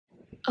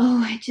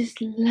Oh, I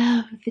just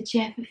love the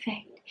Jeff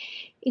effect.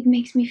 It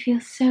makes me feel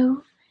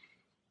so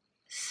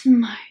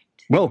smart.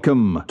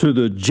 Welcome to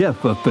the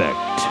Jeff Effect.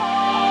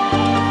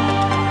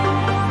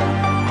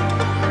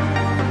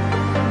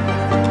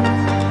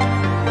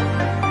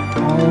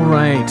 All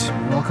right,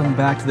 welcome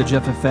back to the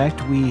Jeff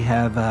Effect. We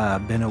have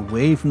been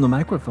away from the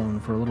microphone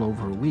for a little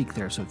over a week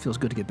there, so it feels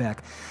good to get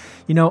back.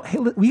 You know, hey,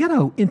 we got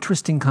an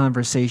interesting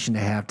conversation to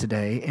have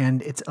today,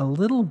 and it's a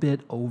little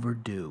bit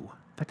overdue.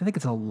 In fact, I think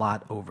it's a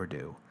lot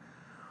overdue.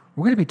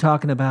 We're going to be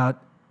talking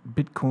about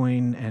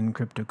Bitcoin and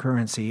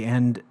cryptocurrency,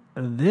 and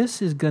this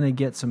is going to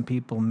get some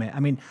people mad. I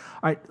mean,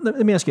 all right,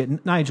 let me ask you,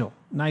 Nigel,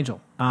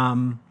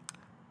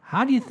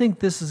 how do you think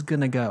this is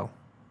going to go?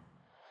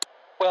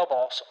 Well,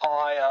 boss,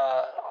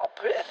 I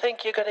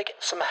think you're going to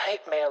get some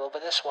hate mail over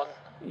this one.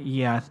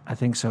 Yeah, I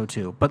think so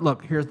too. But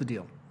look, here's the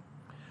deal.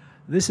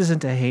 This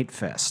isn't a hate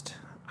fest.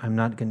 I'm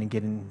not going to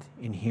get in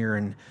here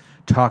and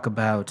talk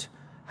about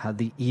how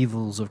the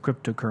evils of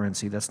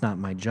cryptocurrency. That's not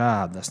my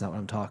job. That's not what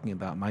I'm talking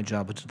about. My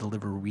job is to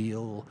deliver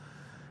real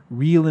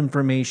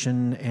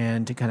information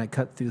and to kind of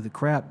cut through the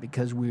crap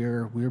because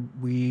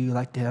we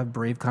like to have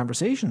brave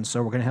conversations.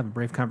 So we're going to have a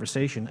brave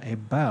conversation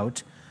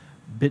about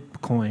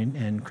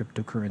Bitcoin and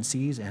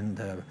cryptocurrencies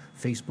and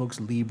Facebook's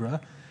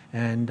Libra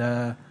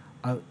and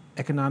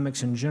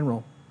economics in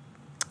general.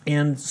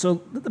 And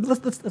so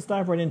let's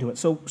dive right into it.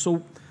 So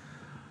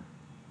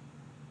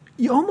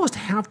you almost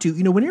have to,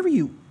 whenever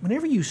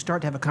you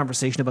start to have a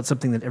conversation about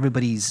something that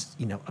everybody's,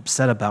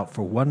 upset about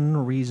for one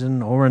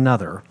reason or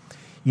another,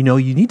 you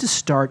need to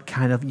start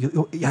kind of,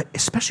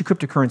 especially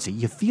cryptocurrency,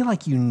 you feel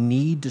like you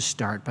need to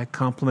start by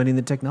complimenting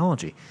the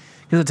technology.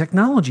 Because the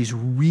technology is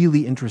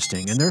really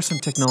interesting, and there are some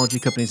technology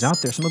companies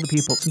out there. Some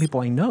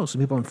people I know,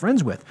 some people I'm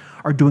friends with,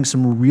 are doing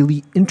some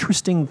really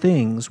interesting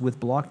things with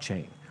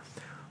blockchain.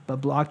 But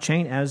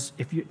blockchain,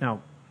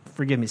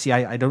 forgive me. See,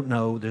 I don't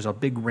know. There's a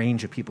big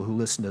range of people who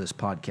listen to this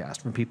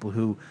podcast, from people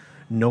who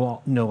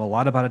know a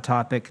lot about a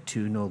topic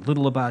to know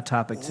little about a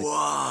topic to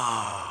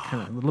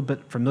kind of a little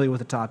bit familiar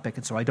with a topic,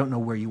 and so I don't know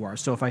where you are.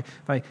 So if I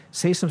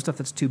say some stuff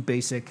that's too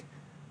basic,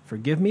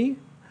 forgive me.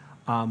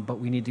 But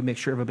we need to make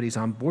sure everybody's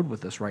on board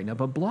with this right now.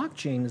 But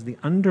blockchain is the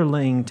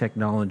underlying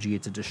technology.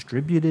 It's a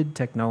distributed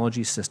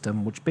technology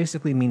system, which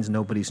basically means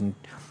nobody's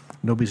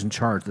in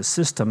charge. The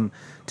system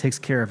takes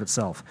care of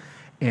itself,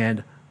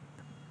 and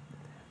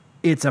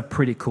it's a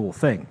pretty cool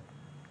thing.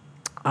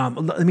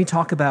 Let me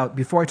talk about,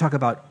 before I talk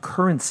about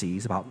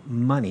currencies, about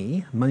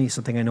money. Money is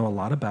something I know a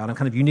lot about. I'm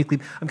kind of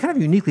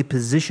uniquely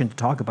positioned to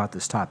talk about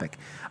this topic.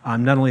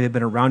 Not only have I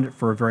been around it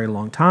for a very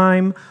long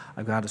time,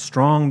 I've got a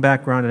strong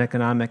background in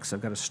economics.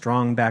 I've got a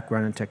strong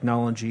background in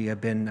technology. I've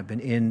been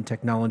in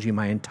technology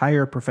my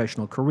entire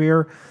professional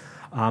career.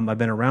 I've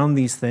been around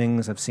these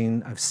things. I've seen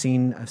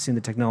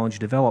the technology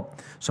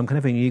develop. So I'm kind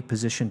of in a unique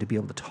position to be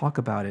able to talk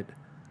about it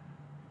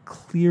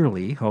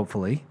clearly,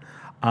 hopefully.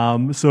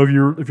 So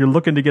if you're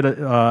looking to get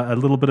a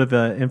little bit of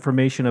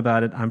information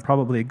about it, I'm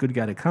probably a good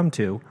guy to come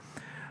to.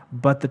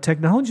 But the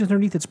technology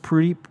underneath it's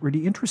pretty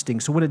interesting.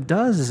 So what it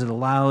does is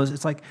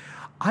it's like,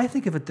 I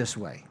think of it this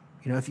way.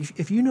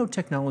 If you know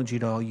technology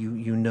at all,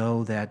 you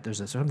know that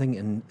there's something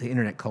in the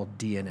internet called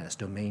DNS,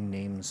 domain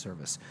name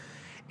service,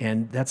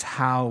 and that's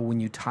how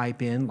when you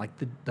type in when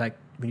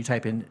you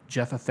type in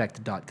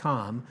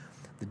jeffeffect.com,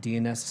 the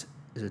DNS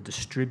is a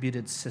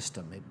distributed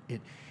system.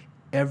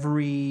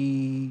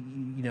 Every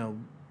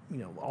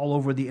all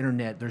over the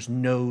internet, there's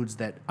nodes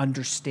that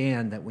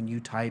understand that when you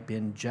type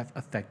in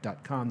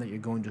jeffeffect.com that you're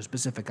going to a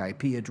specific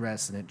IP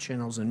address, and it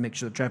channels and makes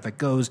sure the traffic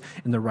goes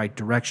in the right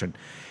direction.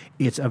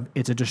 It's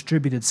a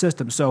distributed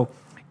system. So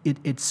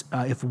it's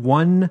if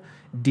one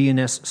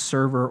DNS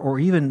server, or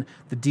even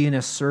the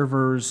DNS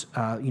servers,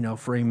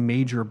 for a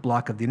major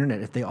block of the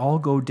internet, if they all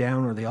go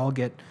down or they all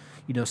get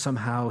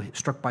somehow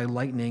struck by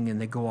lightning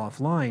and they go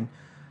offline,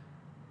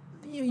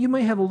 you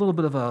may have a little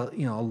bit of a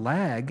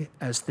lag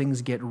as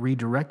things get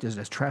redirected,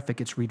 as traffic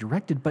gets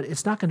redirected, but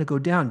it's not going to go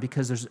down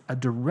because there's a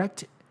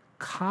direct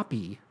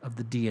copy of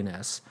the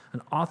DNS,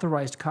 an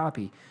authorized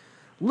copy,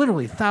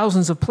 literally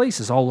thousands of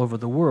places all over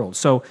the world.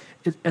 So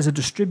as a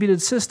distributed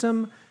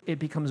system, it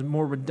becomes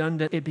more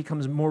redundant. It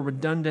becomes more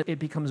redundant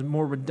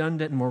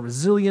and more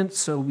resilient.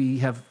 So we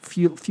have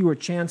fewer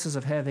chances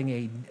of having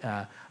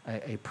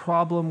a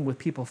problem with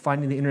people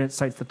finding the internet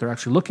sites that they're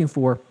actually looking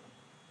for,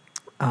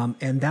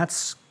 and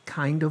that's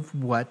kind of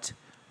what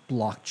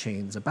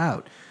blockchain's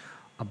about.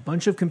 A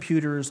bunch of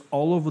computers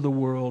all over the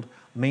world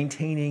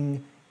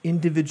maintaining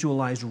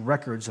individualized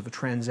records of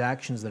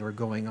transactions that are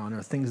going on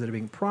or things that are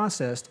being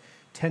processed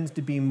tends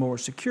to be more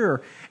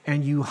secure,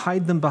 and you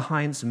hide them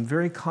behind some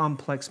very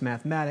complex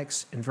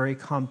mathematics and very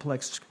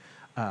complex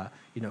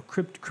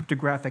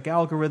cryptographic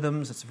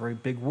algorithms. It's a very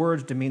big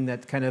word to mean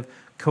that kind of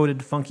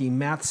coded funky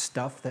math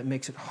stuff that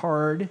makes it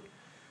hard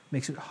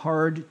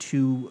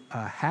to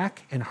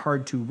hack and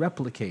hard to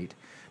replicate.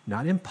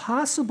 Not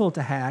impossible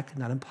to hack,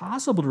 not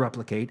impossible to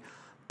replicate,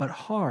 but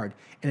hard.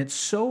 And it's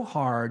so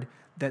hard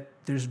that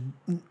there's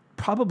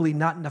probably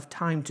not enough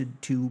time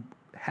to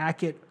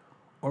hack it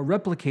or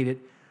replicate it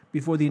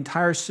before the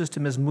entire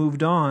system has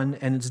moved on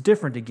and it's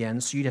different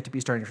again, so you'd have to be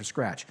starting from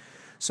scratch.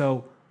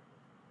 So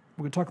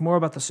we're going to talk more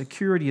about the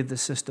security of the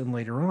system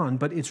later on,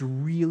 but it's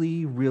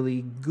really,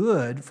 really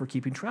good for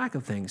keeping track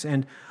of things.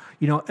 And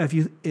what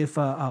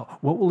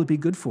will it be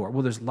good for?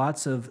 Well, there's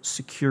lots of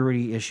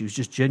security issues,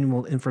 just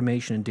general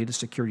information and data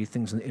security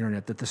things on the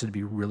internet that this would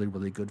be really,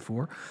 really good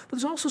for. But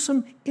there's also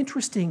some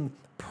interesting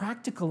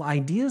practical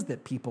ideas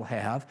that people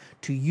have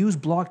to use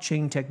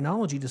blockchain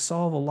technology to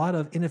solve a lot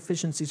of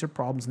inefficiencies or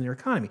problems in their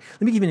economy.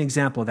 Let me give you an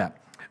example of that.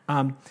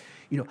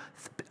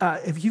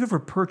 If you've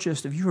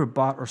ever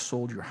bought or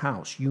sold your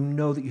house, you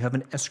know that you have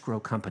an escrow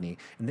company.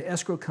 And the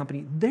escrow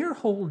company, their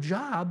whole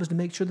job is to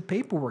make sure the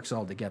paperwork's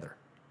all together.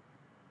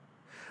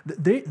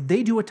 They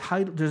do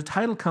there's a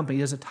title company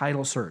does a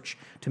title search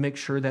to make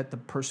sure that the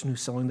person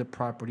who's selling the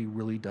property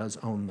really does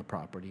own the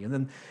property. And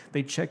then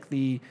they check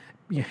the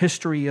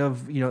history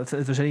of, if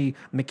there's any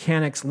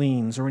mechanics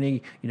liens or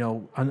any,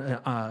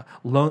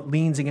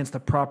 liens against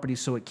the property,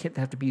 so it can't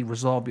have to be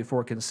resolved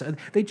before it can sell.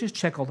 They just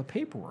check all the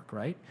paperwork,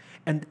 right?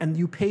 And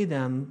you pay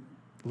them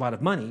a lot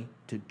of money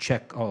to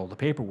check all the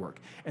paperwork.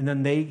 And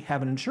then they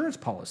have an insurance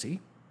policy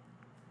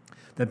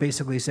that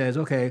basically says,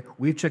 okay,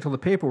 we've checked all the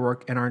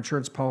paperwork and our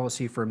insurance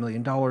policy for $1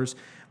 million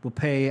will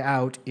pay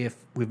out if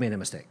we've made a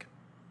mistake.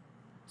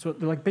 So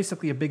they're like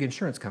basically a big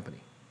insurance company.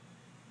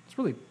 It's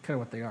really kind of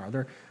what they are.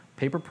 They're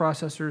paper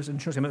processors,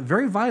 insurance companies.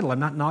 Very vital. I'm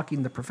not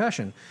knocking the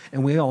profession,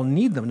 and we all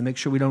need them to make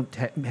sure we don't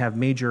have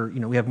major,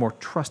 we have more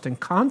trust and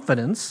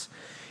confidence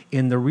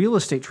in the real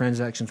estate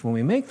transactions when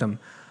we make them.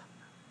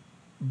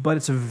 But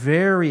it's a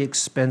very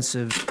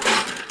expensive,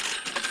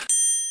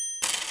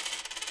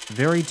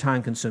 very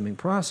time-consuming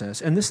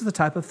process. And this is the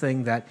type of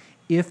thing that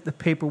if the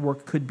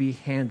paperwork could be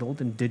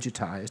handled and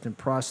digitized and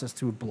processed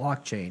through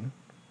blockchain,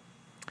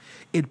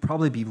 it'd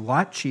probably be a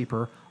lot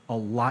cheaper, a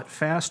lot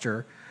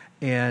faster,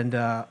 and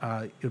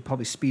it would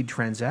probably speed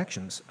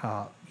transactions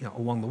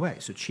along the way.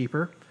 So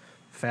cheaper,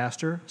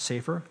 faster,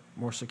 safer,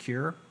 more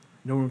secure,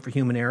 no room for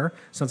human error.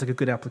 Sounds like a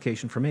good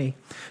application for me.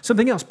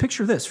 Something else,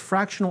 picture this,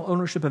 fractional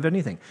ownership of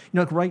anything.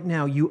 Like right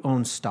now you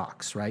own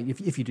stocks, right?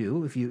 If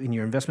you in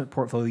your investment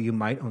portfolio, you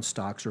might own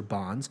stocks or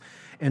bonds.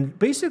 And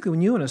basically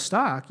when you own a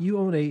stock, you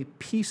own a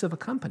piece of a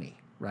company,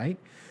 right?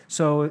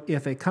 So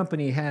if a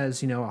company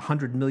has,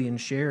 100 million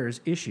shares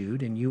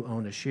issued and you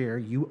own a share,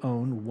 you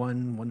own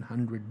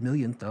 1/100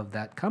 millionth of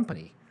that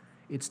company.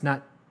 It's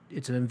an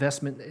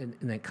investment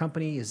in that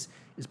company is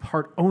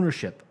part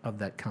ownership of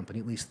that company,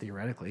 at least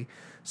theoretically.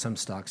 Some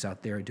stocks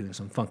out there are doing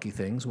some funky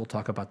things. We'll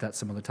talk about that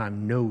some other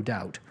time, no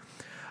doubt.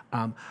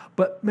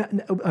 But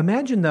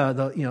imagine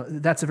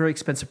that's a very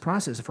expensive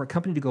process for a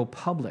company to go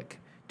public,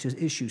 to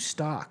issue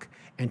stock,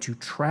 and to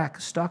track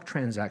stock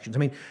transactions. I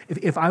mean,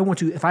 if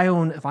I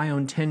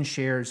own 10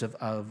 shares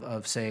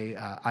of say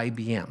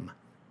IBM,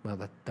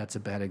 well, that's a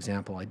bad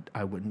example.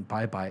 I wouldn't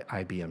buy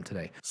IBM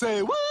today.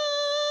 Say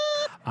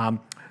what?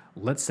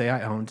 Let's say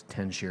I owned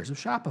 10 shares of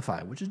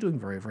Shopify, which is doing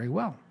very, very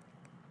well.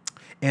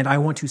 And I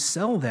want to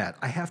sell that.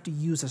 I have to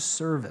use a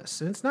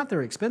service. And it's not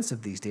very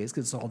expensive these days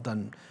because it's all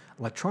done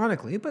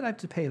electronically, but I have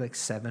to pay like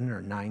 $7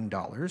 or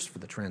 $9 for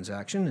the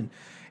transaction.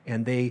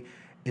 And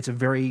it's a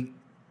very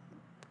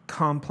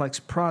complex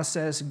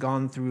process,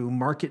 gone through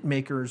market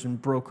makers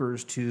and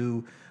brokers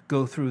to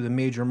go through the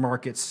major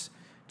markets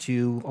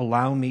to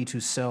allow me to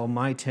sell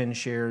my 10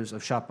 shares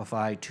of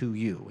Shopify to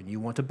you. And you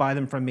want to buy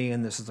them from me,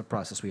 and this is the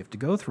process we have to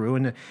go through.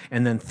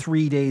 And then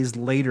 3 days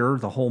later,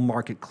 the whole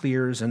market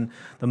clears, and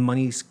the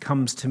money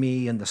comes to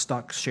me, and the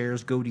stock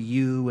shares go to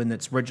you, and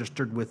it's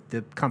registered with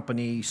the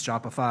company,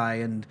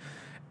 Shopify, and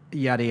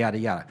yada, yada,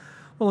 yada.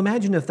 Well,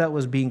 imagine if that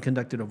was being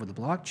conducted over the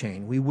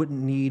blockchain. We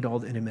wouldn't need all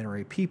the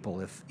intermediary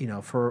people. If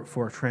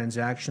for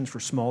transactions,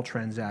 for small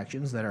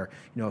transactions that are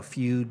a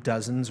few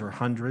dozens or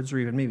hundreds or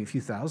even maybe a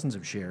few thousands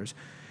of shares,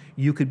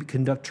 you could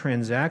conduct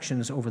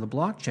transactions over the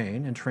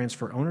blockchain and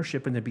transfer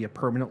ownership, and there'd be a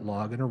permanent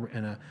log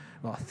and a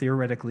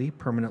theoretically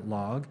permanent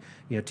log,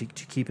 to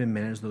keep and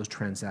manage those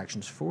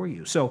transactions for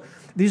you. So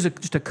these are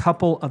just a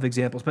couple of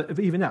examples, but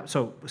even now,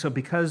 so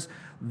because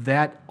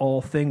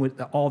all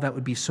that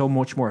would be so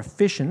much more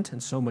efficient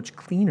and so much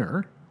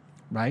cleaner,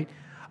 right?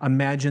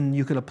 Imagine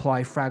you could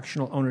apply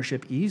fractional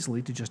ownership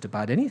easily to just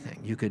about anything.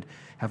 You could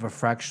have a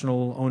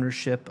fractional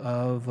ownership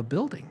of a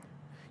building.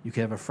 You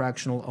could have a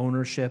fractional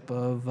ownership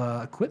of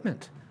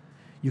equipment.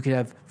 You could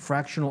have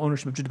fractional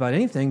ownership of just about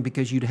anything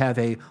because you'd have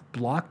a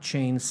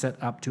blockchain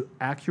set up to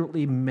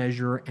accurately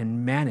measure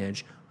and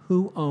manage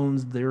who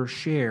owns their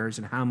shares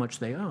and how much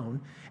they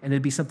own. And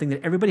it'd be something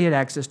that everybody had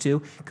access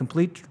to,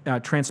 complete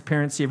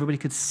transparency. Everybody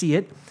could see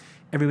it.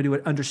 Everybody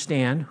would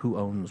understand who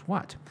owns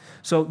what.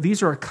 So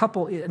these are a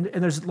couple, and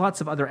there's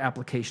lots of other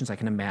applications I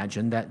can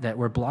imagine that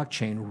where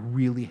blockchain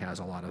really has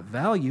a lot of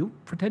value,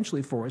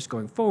 potentially for us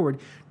going forward,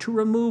 to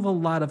remove a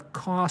lot of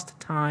cost,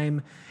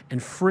 time,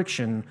 and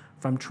friction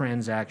from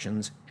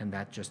transactions. And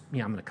that just,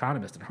 I'm an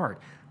economist at heart.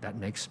 That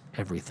makes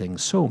everything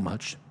so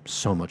much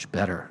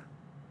better.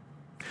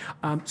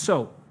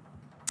 So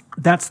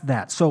that's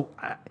that. So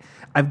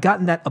I've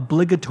gotten that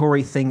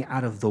obligatory thing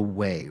out of the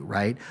way,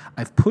 right?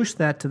 I've pushed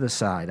that to the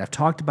side. I've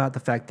talked about the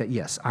fact that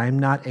yes, I'm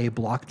not a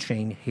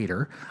blockchain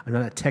hater. I'm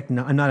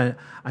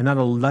not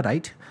a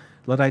Luddite.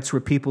 Luddites were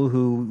people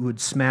who would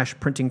smash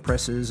printing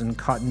presses and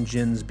cotton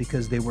gins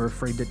because they were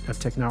afraid of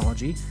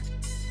technology.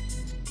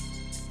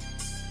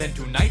 Then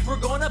tonight we're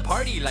gonna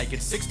party like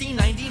it's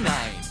 1699.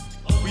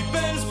 We've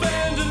been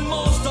spending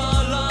most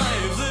our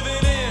lives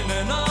living in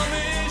an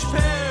Amish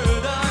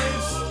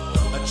paradise.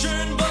 I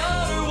churn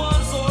butter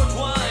once or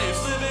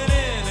twice, living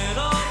in an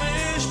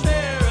Amish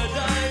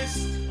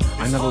paradise.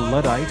 I'm not a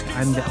Luddite.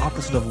 I'm the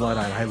opposite of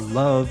Luddite. I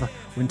love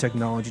when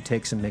technology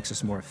takes and makes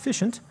us more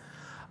efficient.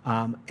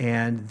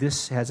 And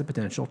this has a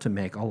potential to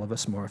make all of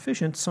us more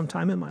efficient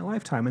sometime in my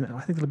lifetime, and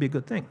I think it'll be a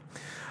good thing.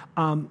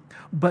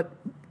 But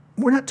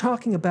we're not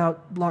talking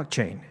about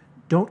blockchain.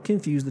 Don't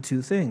confuse the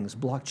two things.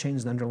 Blockchain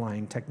is an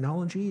underlying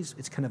technology.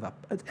 It's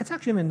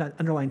actually an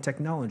underlying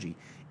technology.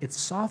 It's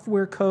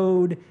software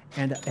code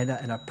and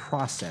a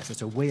process.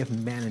 It's a way of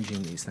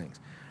managing these things.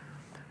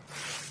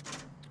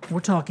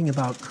 We're talking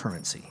about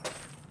currency.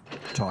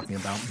 We're talking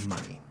about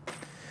money.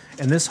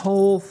 And this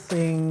whole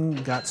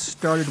thing got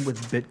started with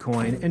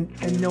Bitcoin.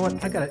 And you know what?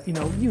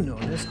 You know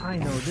this. I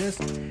know this.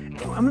 I'm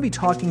going to be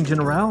talking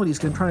generalities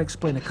because I'm trying to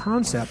explain a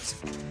concept.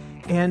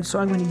 And so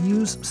I'm going to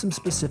use some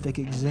specific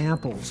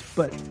examples.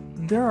 But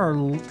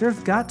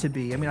there've got to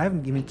be, I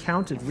haven't even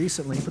counted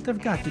recently, but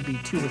there've got to be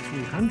 200 or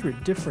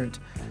 300 different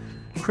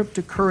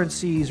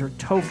cryptocurrencies or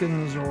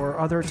tokens or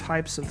other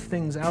types of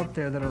things out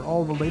there that are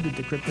all related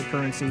to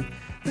cryptocurrency.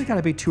 There's got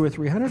to be 200 or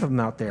 300 of them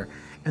out there.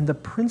 And the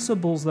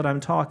principles that I'm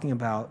talking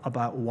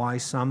about why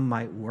some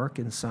might work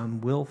and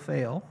some will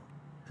fail,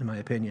 in my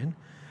opinion,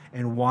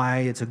 and why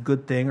it's a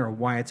good thing or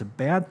why it's a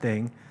bad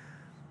thing,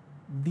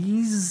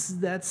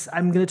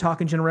 I'm going to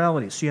talk in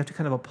generalities. So you have to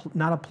kind of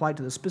not apply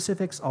to the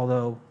specifics,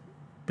 although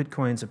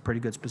Bitcoin's a pretty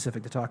good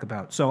specific to talk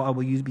about. So I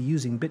will be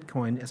using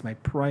Bitcoin as my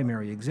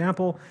primary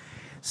example.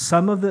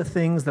 Some of the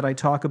things that I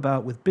talk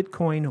about with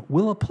Bitcoin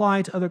will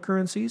apply to other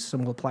currencies.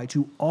 Some will apply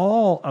to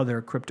all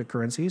other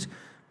cryptocurrencies,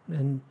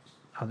 and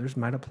others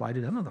might apply to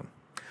none of them.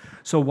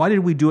 So why did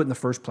we do it in the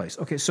first place?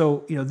 Okay,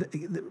 so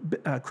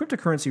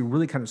cryptocurrency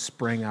really kind of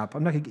sprang up.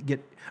 I'm not going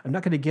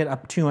to get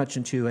up too much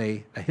into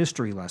a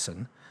history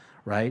lesson,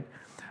 right?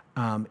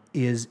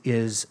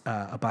 Is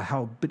about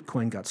how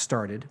Bitcoin got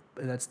started.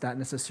 That's not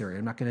necessary.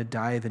 I'm not going to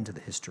dive into the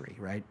history,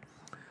 right?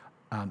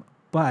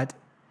 But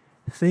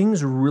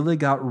things really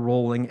got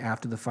rolling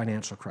after the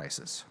financial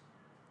crisis.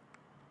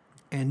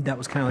 And that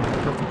was kind of like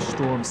the perfect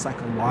storm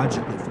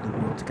psychologically for the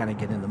world to kind of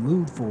get in the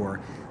mood for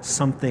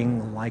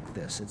something like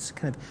this. It's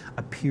kind of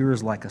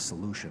appears like a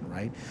solution,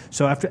 right?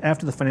 So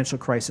after the financial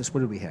crisis, what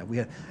did we have? We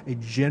had a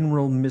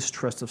general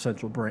mistrust of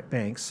central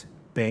banks,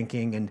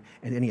 banking, and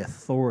any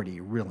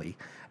authority, really.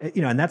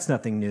 And that's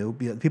nothing new.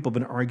 People have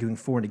been arguing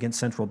for and against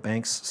central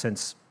banks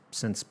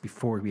since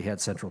before we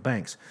had central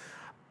banks.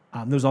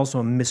 There's also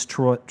a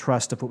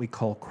mistrust of what we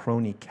call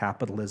crony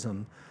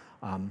capitalism.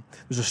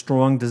 There's a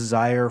strong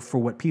desire for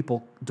what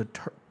people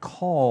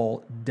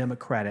call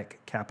democratic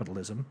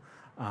capitalism,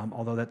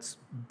 although that's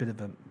a bit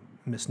of a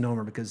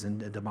misnomer because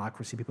in a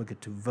democracy people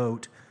get to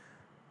vote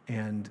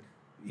and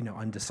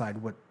decide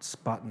what's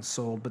bought and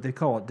sold, but they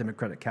call it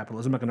democratic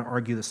capitalism. I'm not going to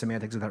argue the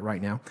semantics of that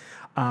right now.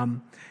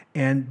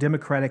 And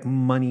democratic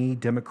money,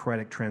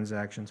 democratic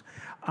transactions.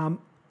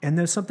 And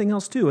there's something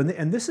else too,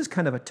 and this is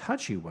kind of a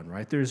touchy one,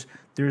 right? There's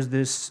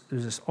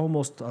this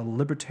almost a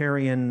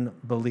libertarian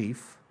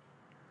belief.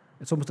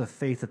 It's almost a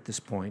faith at this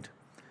point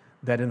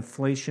that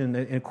inflation,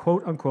 and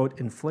quote unquote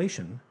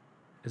inflation,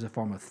 is a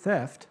form of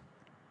theft,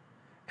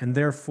 and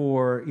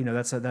therefore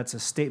that's a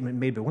statement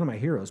made by one of my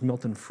heroes,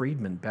 Milton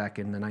Friedman, back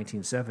in the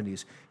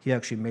 1970s. He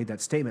actually made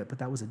that statement, but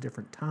that was a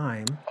different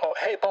time. Oh,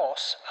 hey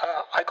boss,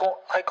 I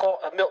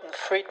got a Milton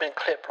Friedman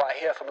clip right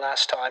here from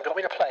last time. Do you want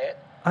me to play it?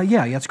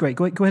 Yeah, that's great.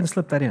 Go ahead and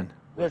slip that in.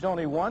 There's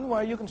only one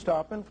way you can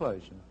stop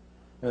inflation,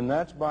 and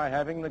that's by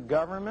having the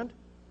government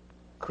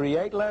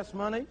create less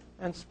money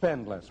and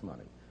spend less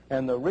money.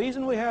 And the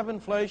reason we have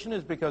inflation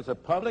is because the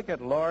public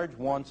at large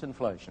wants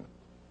inflation.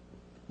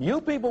 You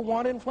people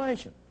want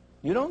inflation.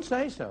 You don't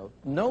say so.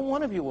 No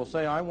one of you will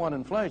say, I want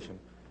inflation.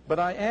 But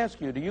I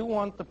ask you, do you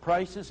want the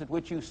prices at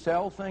which you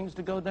sell things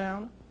to go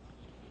down?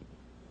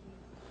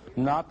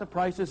 Not the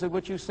prices at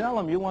which you sell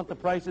them. You want the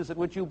prices at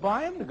which you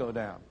buy them to go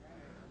down.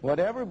 What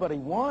everybody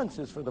wants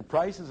is for the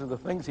prices of the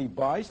things he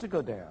buys to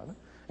go down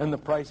and the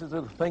prices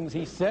of the things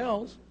he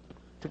sells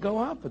to go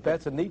up. But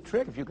that's a neat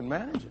trick if you can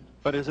manage it.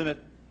 But isn't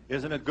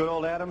it good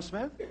old Adam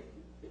Smith?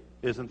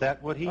 Isn't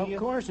that what he... Of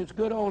course, it's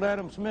good old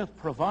Adam Smith,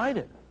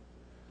 provided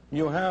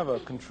you have a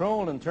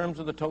control in terms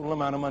of the total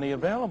amount of money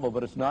available.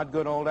 But it's not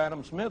good old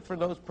Adam Smith for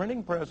those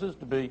printing presses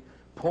to be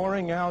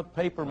pouring out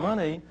paper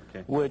money,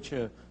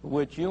 okay,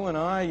 which you and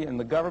I and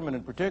the government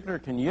in particular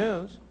can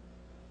use.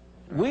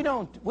 We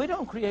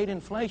don't create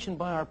inflation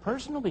by our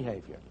personal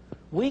behavior.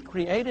 We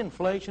create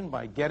inflation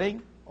by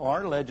getting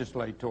our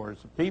legislators,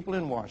 the people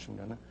in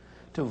Washington,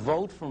 to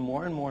vote for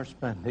more and more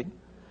spending,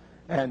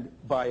 and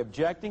by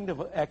objecting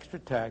to extra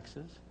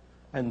taxes,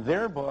 and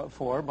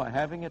therefore by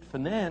having it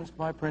financed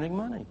by printing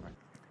money.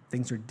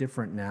 Things are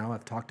different now.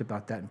 I've talked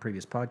about that in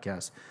previous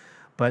podcasts.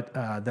 But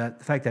the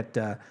fact that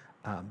the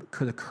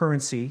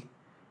currency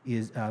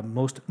is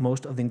most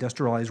of the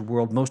industrialized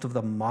world, most of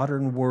the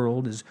modern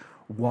world is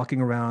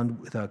walking around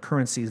with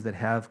currencies that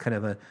have kind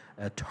of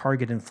a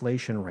target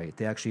inflation rate.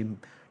 They actually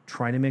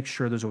try to make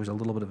sure there's always a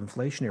little bit of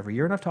inflation every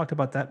year. And I've talked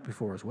about that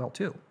before as well,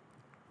 too.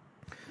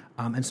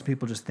 And some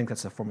people just think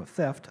that's a form of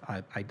theft.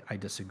 I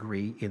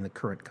disagree in the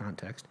current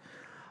context.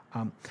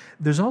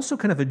 There's also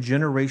kind of a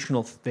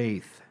generational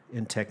faith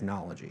in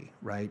technology,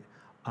 right?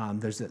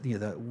 There's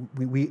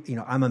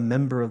I'm a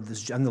member of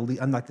this.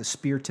 I'm like the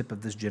spear tip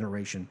of this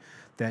generation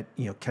that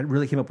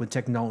really came up when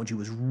technology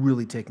was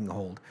really taking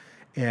hold,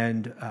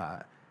 and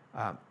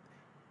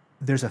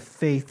there's a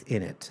faith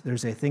in it.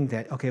 There's a thing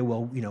that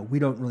we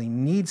don't really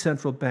need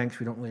central banks.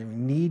 We don't really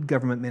need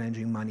government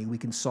managing money. We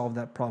can solve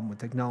that problem with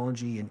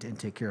technology and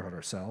take care of it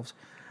ourselves.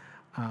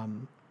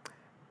 You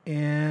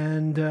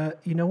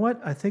know what?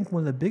 I think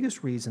one of the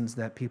biggest reasons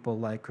that people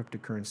like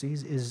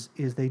cryptocurrencies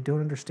is they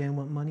don't understand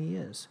what money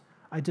is.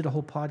 I did a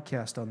whole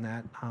podcast on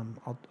that.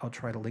 I'll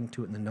try to link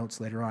to it in the notes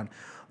later on.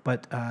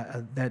 But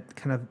that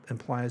kind of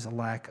implies a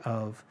lack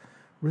of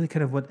really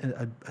kind of what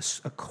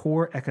a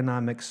core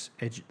economics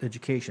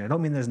education. I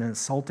don't mean that as an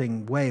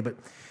insulting way, but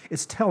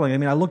it's telling. I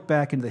mean, I look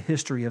back into the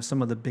history of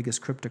some of the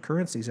biggest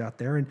cryptocurrencies out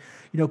there, and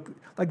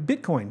like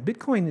Bitcoin.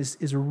 Bitcoin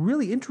is a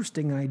really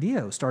interesting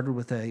idea. It started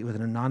with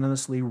an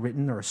anonymously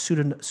written or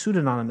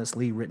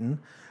pseudonymously written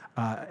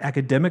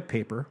academic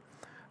paper,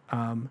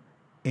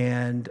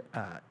 and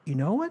you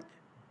know what?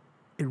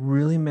 It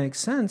really makes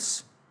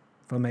sense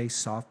from a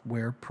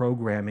software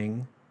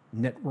programming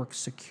network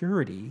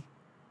security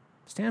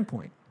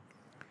standpoint.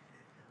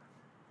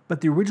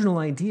 But the original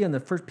idea and the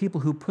first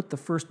people who put the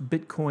first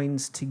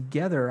Bitcoins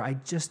together, I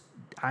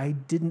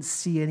didn't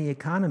see any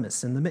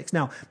economists in the mix.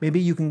 Now,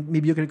 maybe you're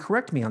going to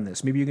correct me on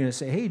this. Maybe you're going to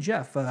say, "Hey,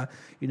 Jeff,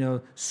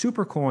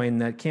 Supercoin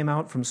that came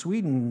out from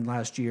Sweden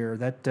last year,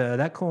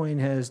 that coin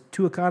has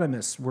 2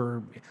 economists."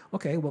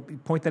 Okay. Well,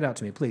 point that out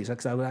to me, please,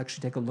 because I would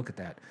actually take a look at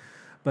that.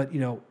 But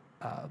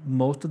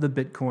most of the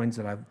Bitcoins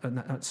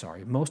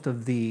that most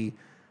of the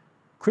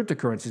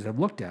cryptocurrencies I've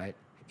looked at,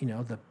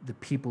 the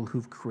people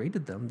who've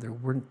created them, there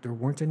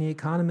weren't any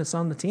economists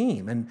on the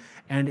team, and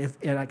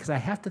because I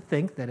have to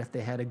think that if they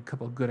had a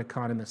couple of good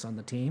economists on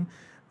the team,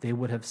 they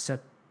would have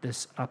set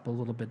this up a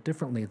little bit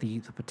differently.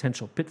 The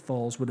potential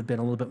pitfalls would have been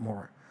a little bit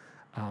more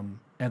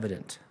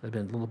evident. They've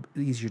been a little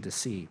bit easier to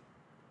see.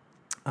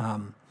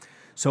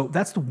 So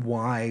that's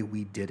why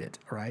we did it,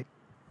 all right?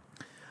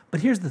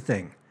 But here's the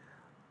thing.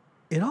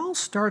 It all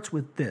starts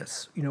with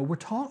this. We're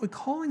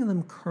calling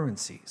them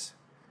currencies.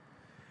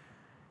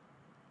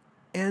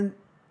 And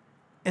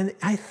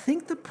I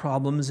think the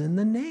problem's in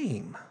the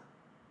name,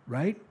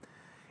 right?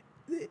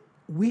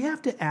 We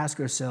have to ask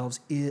ourselves,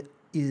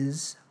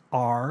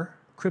 are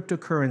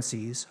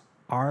cryptocurrencies,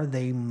 are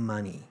they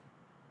money?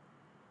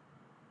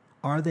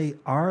 Are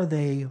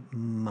they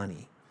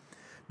money?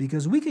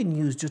 Because we can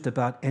use just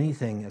about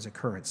anything as a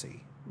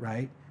currency,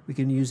 right? We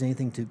can use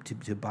anything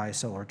to buy,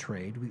 sell, or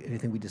trade,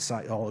 anything we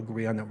decide, all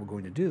agree on that we're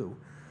going to do.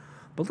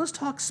 But let's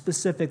talk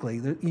specifically.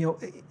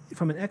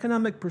 From an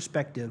economic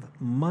perspective,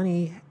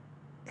 money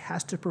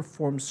has to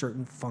perform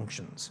certain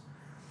functions,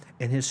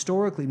 and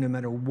historically, no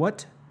matter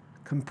what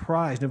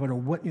comprised, no matter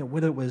what,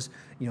 whether it was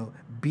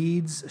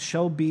beads,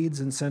 shell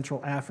beads in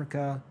Central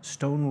Africa,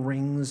 stone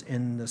rings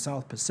in the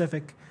South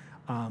Pacific,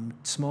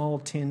 small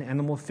tin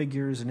animal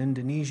figures in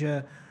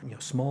Indonesia,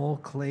 small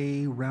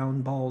clay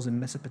round balls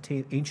in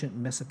ancient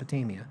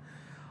Mesopotamia.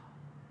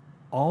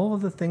 All of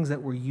the things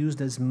that were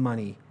used as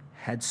money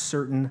had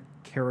certain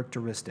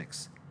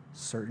characteristics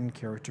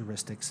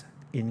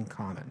in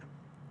common.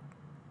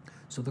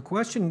 So the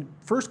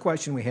first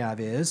question we have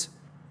is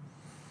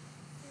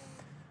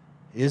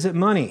it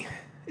money?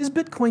 Is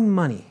Bitcoin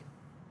money?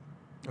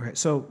 Okay,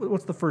 so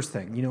what's the first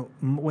thing?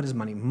 What is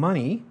money?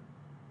 Money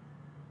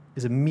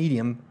is a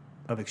medium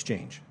of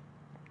exchange.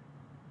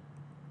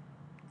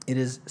 It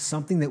is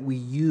something that we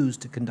use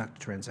to conduct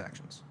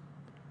transactions.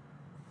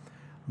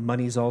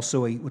 Money is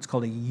also what's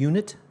called a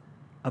unit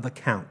of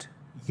account.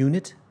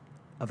 Unit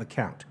of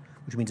account,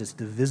 which means it's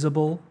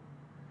divisible,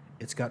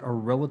 it's got a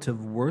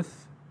relative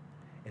worth,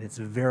 and it's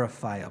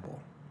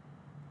verifiable.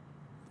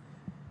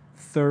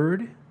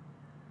 Third,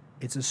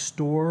 it's a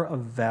store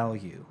of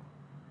value.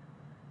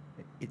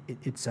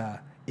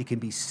 It can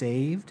be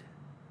saved,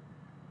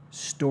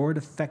 stored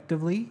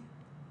effectively,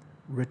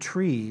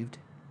 retrieved,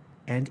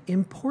 and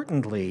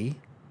importantly,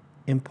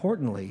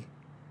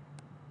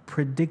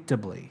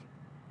 predictably.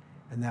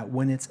 And that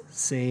when it's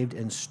saved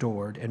and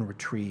stored and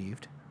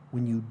retrieved,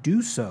 when you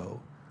do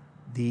so,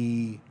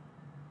 the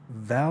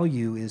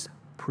value is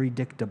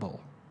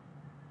predictable.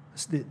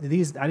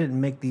 These I didn't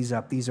make these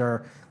up. These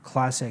are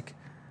classic,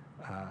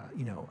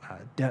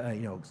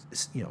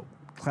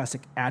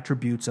 classic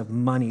attributes of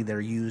money that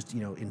are used,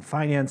 in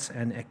finance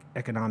and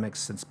economics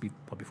since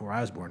before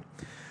I was born.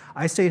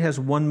 I say it has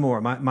one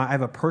more. I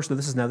have a personal.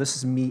 This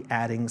is me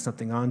adding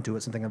something onto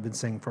it. Something I've been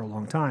saying for a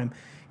long time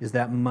is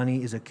that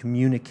money is a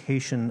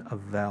communication of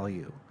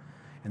value,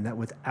 and that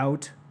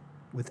without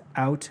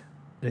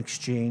an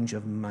exchange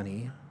of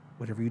money,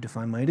 whatever you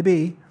define money to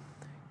be,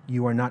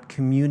 you are not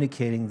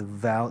communicating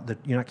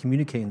you're not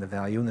communicating the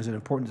value, and there's an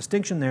important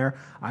distinction there.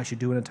 I should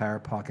do an entire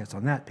podcast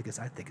on that because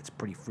I think it's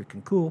pretty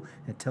freaking cool.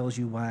 It tells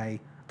you why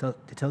a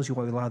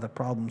lot of the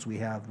problems we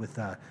have with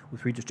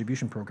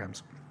redistribution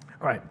programs.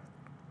 All right.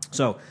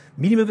 So,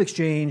 medium of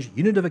exchange,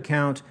 unit of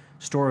account,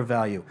 store of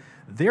value.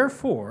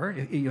 Therefore,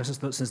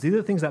 since these are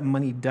the things that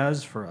money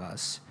does for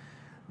us,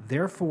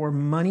 therefore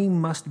money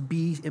must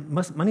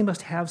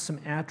have some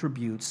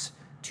attributes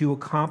to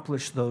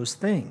accomplish those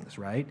things,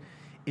 right?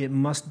 It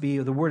must be,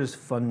 the word is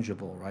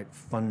fungible, right?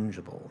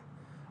 Fungible.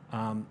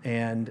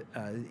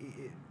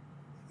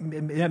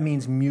 That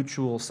means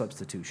mutual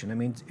substitution. It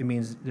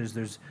means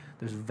there's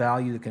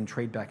value that can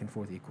trade back and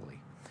forth equally.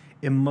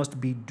 It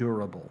must be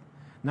durable.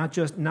 Not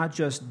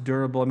just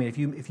durable. I mean,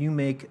 if you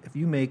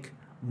make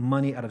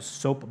money out of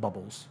soap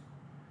bubbles,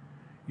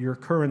 your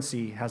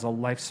currency has a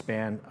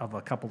lifespan of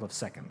a couple of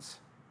seconds,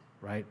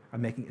 right?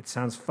 It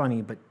sounds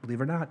funny, but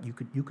believe it or not, you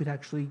could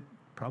actually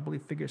probably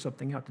figure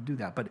something out to do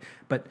that. But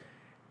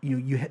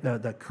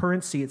the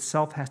currency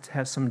itself has to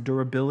have some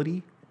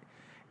durability,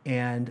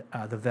 and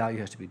the value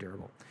has to be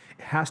durable.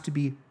 It has to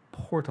be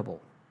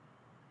portable.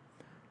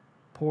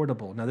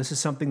 Portable. Now, this is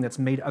something that's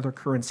made other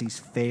currencies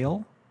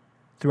fail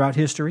throughout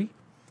history,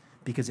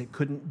 because it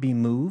couldn't be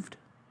moved,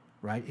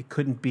 right? It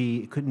couldn't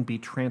be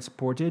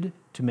transported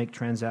to make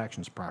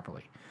transactions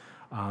properly.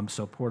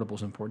 So portable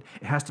is important.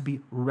 It has to be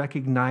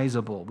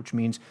recognizable, which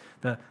means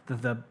the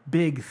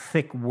big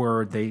thick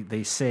word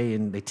they say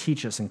and they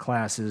teach us in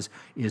classes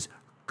is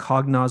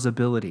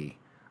cognizability.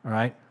 All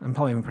right, I'm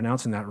probably even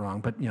pronouncing that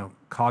wrong, but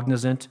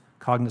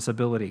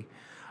cognizability.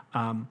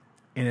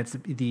 And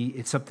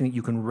it's something that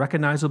you can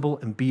recognizable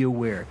and be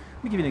aware.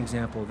 Let me give you an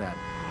example of that.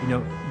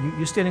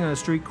 You're standing on a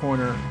street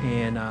corner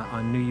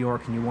on New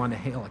York and you want to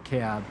hail a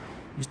cab.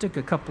 You stick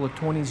a couple of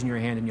 20s in your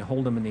hand and you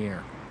hold them in the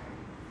air.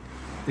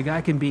 The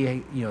guy can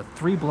be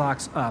 3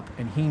 blocks up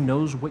and he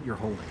knows what you're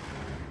holding,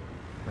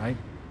 right?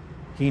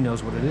 He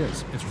knows what it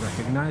is. It's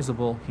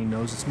recognizable. He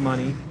knows it's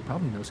money. He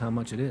probably knows how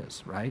much it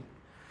is, right?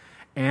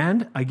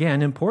 And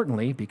again,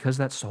 importantly, because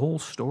that's the whole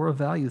store of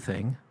value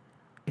thing,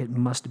 it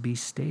must be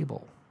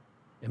stable.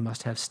 It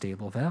must have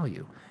stable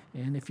value.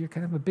 And if you're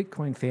kind of a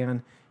Bitcoin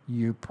fan,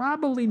 you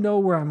probably know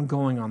where I'm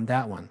going on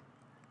that one.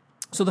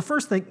 So the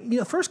first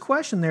thing, first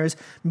question there is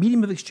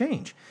medium of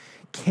exchange.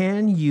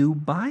 Can you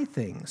buy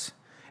things?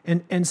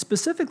 And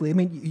specifically,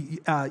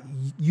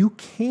 you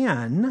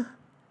can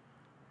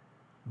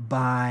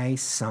buy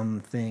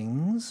some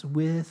things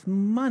with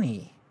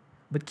money,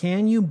 but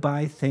can you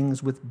buy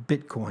things with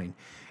Bitcoin?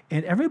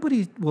 And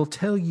everybody will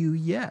tell you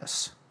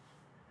yes.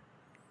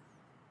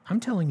 I'm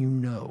telling you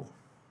no.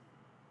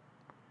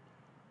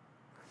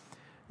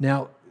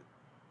 Now,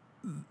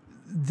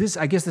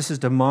 I guess this is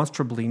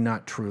demonstrably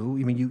not true.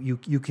 I mean,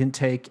 you can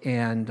take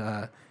and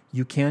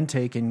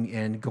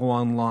go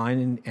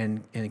online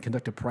and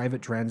conduct a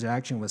private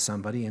transaction with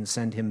somebody and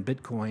send him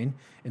Bitcoin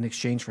in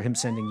exchange for him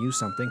sending you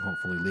something,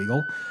 hopefully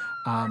legal.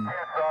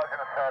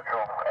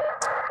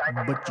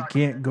 But you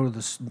can't go to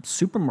the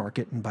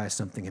supermarket and buy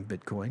something in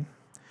Bitcoin.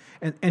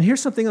 And here's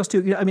something else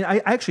too.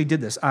 I actually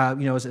did this.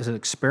 As an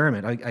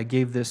experiment, I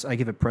gave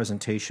a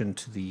presentation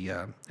to the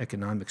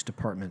economics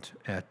department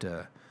at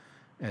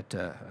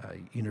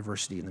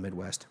university in the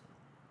Midwest,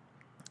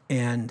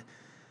 and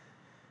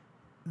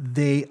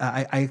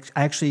I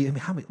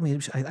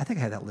think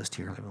I had that list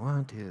here.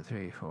 1, 2,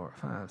 3, 4,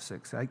 5,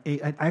 6. I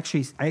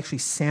actually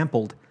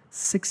sampled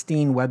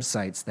 16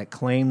 websites that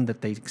claimed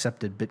that they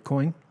accepted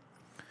Bitcoin,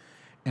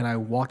 and I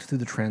walked through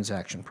the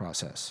transaction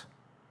process.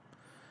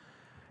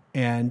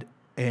 And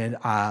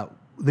let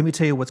me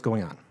tell you what's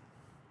going on.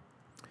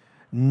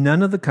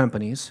 None of the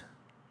companies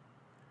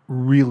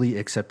really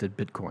accepted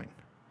Bitcoin.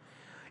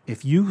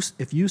 If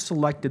you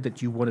selected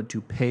that you wanted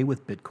to pay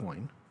with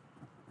Bitcoin,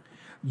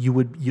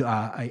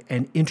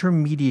 an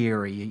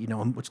intermediary,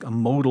 a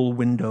modal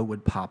window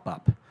would pop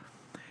up,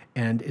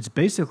 and it's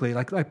basically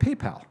like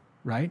PayPal,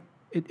 right?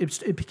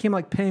 It became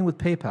like paying with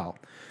PayPal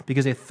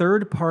because a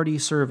third-party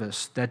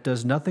service that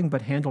does nothing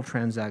but handle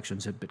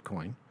transactions at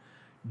Bitcoin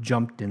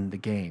jumped in the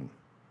game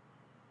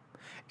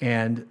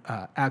and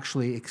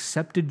actually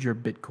accepted your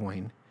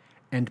Bitcoin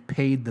and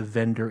paid the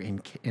vendor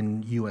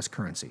in U.S.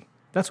 currency.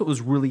 That's what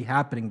was really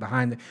happening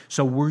behind it.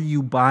 So were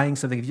you buying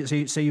something?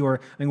 Say you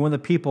were, one of the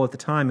people at the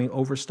time,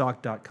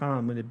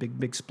 Overstock.com, made a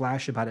big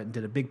splash about it and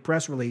did a big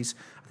press release.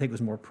 I think it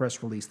was more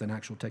press release than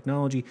actual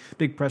technology.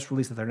 Big press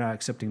release that they're not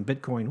accepting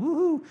Bitcoin.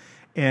 Woohoo!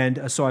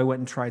 And so I went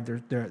and tried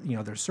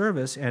their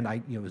service,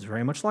 and it was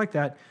very much like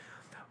that.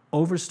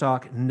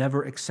 Overstock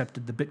never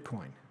accepted the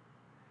Bitcoin.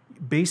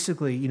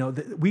 Basically,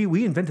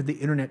 we invented the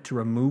internet to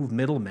remove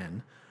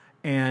middlemen.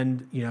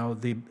 And,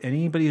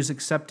 anybody who's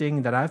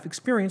accepting that I've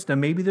experienced, now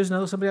maybe there's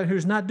somebody out here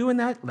who's not doing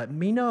that, let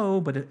me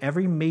know. But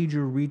every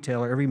major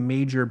retailer, every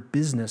major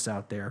business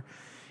out there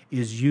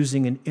is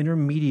using an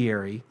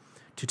intermediary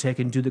to take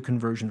and do the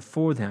conversion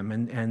for them,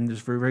 and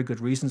there's very, very good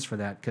reasons for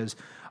that, because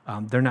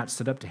they're not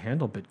set up to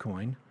handle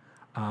Bitcoin.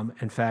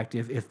 In fact,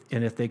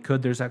 if they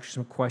could, there's actually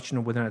some question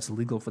of whether or not it's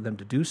legal for them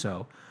to do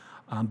so.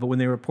 But when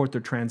they report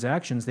their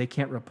transactions, they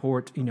can't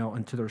report,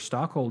 to their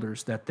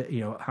stockholders that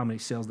how many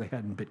sales they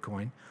had in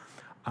Bitcoin.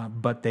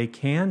 But they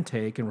can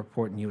take and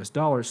report in U.S.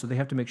 dollars, so they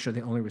have to make sure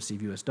they only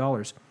receive U.S.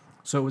 dollars.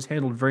 So it was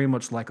handled very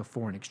much like a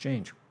foreign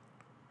exchange.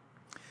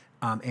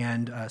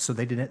 So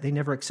they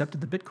never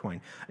accepted the Bitcoin.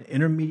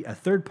 A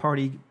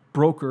third-party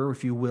broker,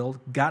 if you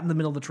will, got in the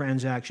middle of the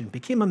transaction,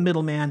 became a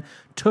middleman,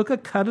 took a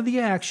cut of the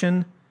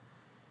action,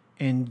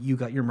 and you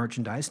got your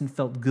merchandise and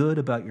felt good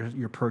about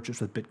your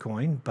purchase with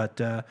Bitcoin. But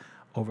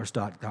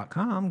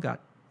Overstock.com got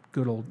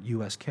good old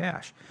U.S.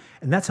 cash.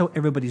 And that's how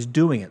everybody's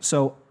doing it.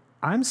 So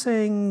I'm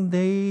saying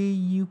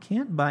you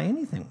can't buy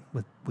anything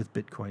with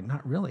Bitcoin,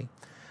 not really.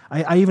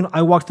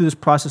 I walked through this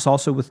process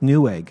also with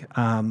Newegg.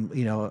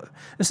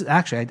 This is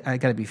actually, I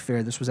got to be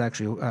fair, this was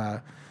actually, more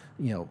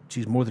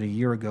than a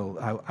year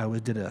ago. I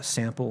did a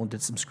sample and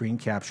did some screen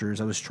captures.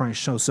 I was trying to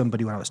show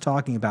somebody what I was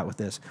talking about with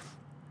this.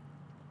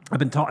 I've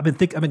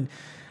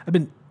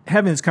been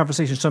having this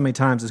conversation so many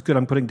times. It's good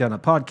I'm putting down a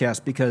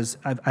podcast, because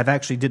I've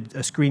actually did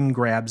a screen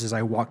grabs as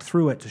I walked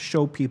through it to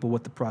show people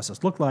what the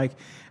process looked like,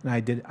 and I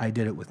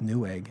did it with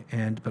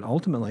Newegg. But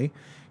ultimately,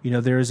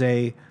 there's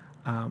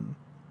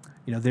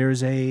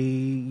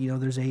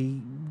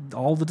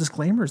all the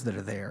disclaimers that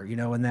are there,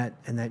 and that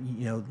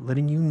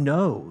letting you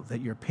know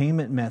that your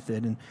payment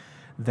method, and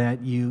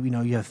that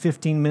you have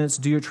 15 minutes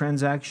to do your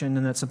transaction,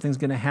 and that something's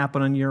going to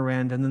happen on your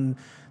end, and then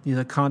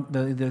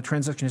the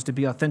transaction has to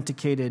be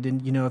authenticated.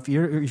 And if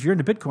you're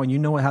into Bitcoin, you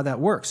know how that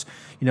works.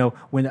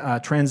 When a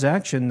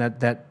transaction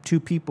that two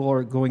people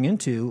are going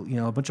into,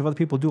 a bunch of other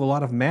people do a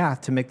lot of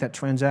math to make that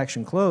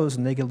transaction close,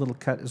 and they get a little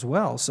cut as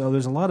well. So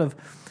there's a lot of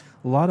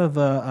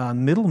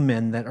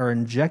middlemen that are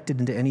injected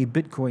into any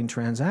Bitcoin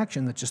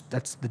transaction.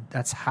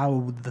 That's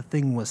how the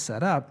thing was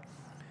set up,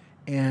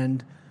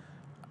 and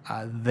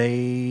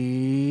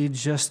they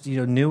just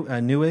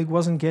Newegg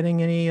wasn't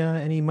getting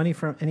any money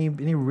from any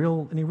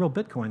real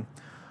Bitcoin.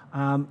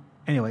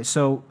 Anyway,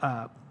 so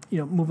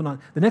moving on.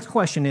 The next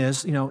question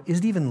is is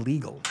it even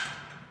legal?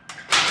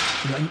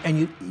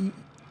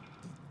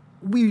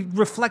 We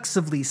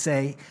reflexively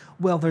say,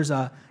 well, there's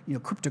a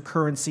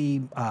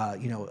cryptocurrency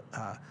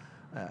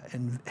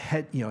and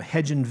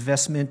hedge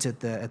investment at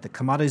the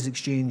commodities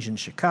exchange in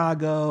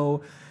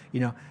Chicago.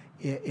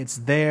 It's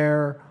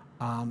there.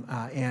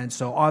 And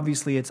so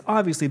obviously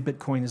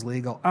Bitcoin is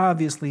legal,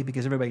 obviously,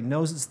 because everybody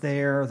knows it's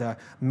there. The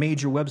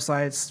major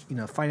websites,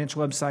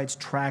 financial websites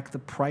track the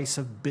price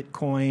of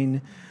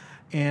Bitcoin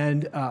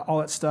and all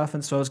that stuff.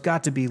 And so it's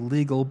got to be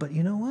legal. But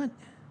you know what?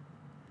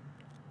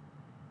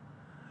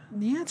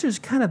 The answer is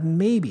kind of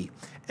maybe.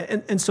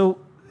 And so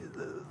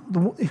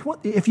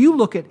if you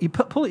look at,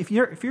 if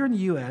you're in the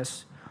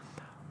U.S.,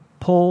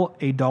 pull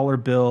a dollar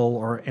bill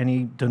or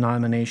any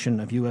denomination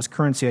of U.S.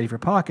 currency out of your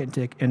pocket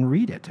and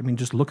read it. I mean,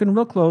 just looking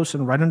real close,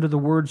 and right under the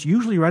words,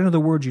 usually right under the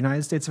words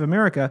United States of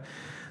America,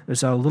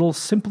 there's a little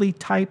simply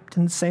typed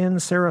in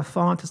sans serif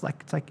font. It's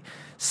like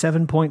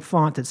 7-point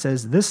font that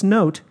says, "This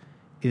note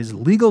is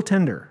legal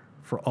tender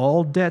for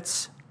all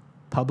debts,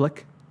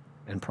 public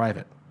and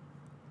private."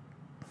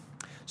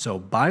 So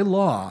by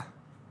law,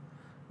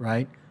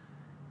 right,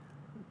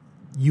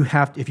 you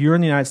have to, if you're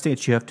in the United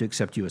States, you have to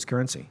accept U.S.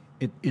 currency.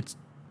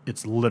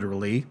 It's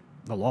literally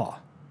the law,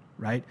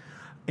 right?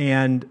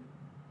 And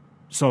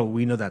so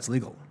we know that's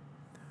legal.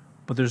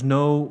 But there's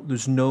no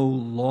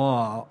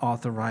law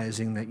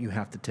authorizing that you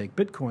have to take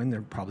Bitcoin.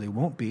 There probably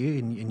won't be.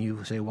 And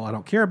you say, well, I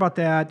don't care about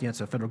that. It's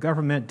a federal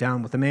government,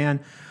 down with the man.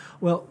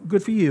 Well,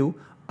 good for you.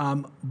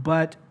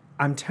 But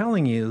I'm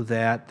telling you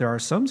that there are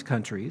some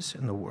countries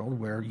in the world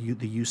where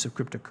the use of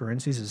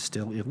cryptocurrencies is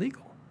still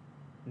illegal.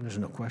 There's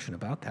no question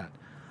about that.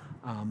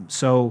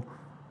 So,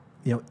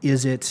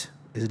 is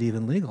it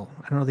even legal?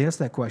 I don't know the answer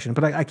to that question,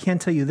 but I can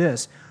tell you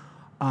this.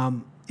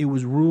 It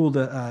was ruled,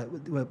 the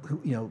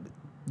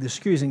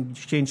Securities and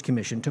Exchange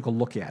Commission took a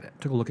look at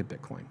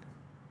Bitcoin.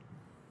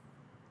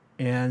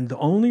 And the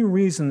only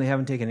reason they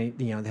haven't taken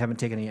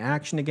any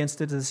action against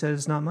it is they said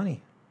it's not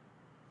money.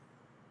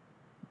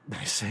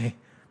 They say,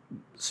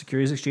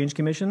 Securities and Exchange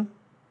Commission,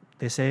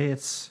 they say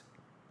it's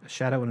a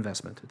shadow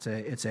investment.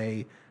 It's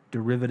a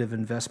derivative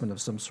investment of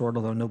some sort,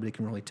 although nobody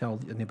can really tell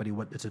anybody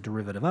what it's a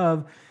derivative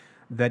of,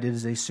 that it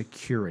is a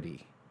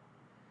security.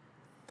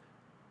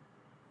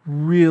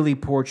 Really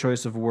poor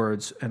choice of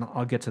words, and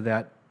I'll get to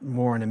that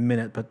more in a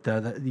minute, but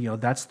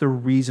that's the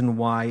reason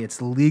why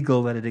it's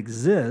legal that it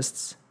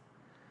exists,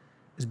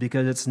 is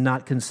because it's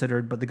not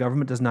considered, but the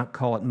government does not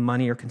call it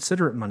money or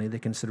consider it money. They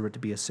consider it to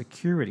be a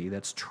security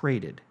that's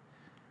traded,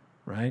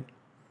 right?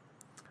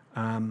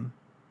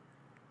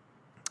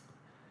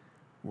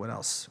 What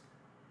else?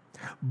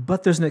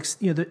 But there's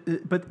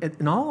but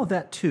in all of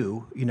that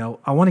too,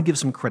 I want to give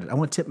some credit. I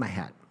want to tip my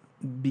hat,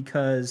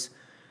 because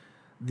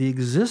the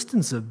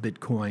existence of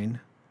Bitcoin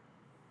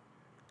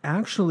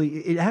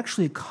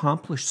actually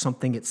accomplished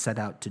something it set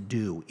out to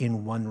do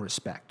in one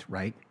respect,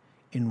 right?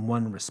 in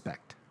one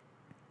respect.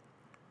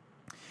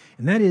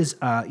 And that is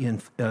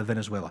in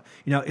Venezuela.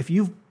 If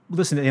you've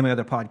listened to any of my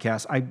other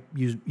podcasts, I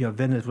use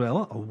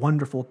Venezuela, a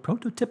wonderful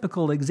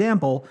prototypical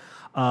example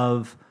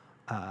of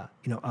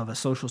of a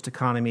socialist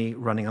economy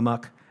running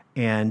amok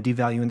and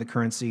devaluing the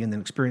currency and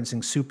then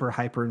experiencing super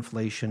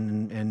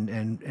hyperinflation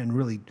and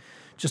really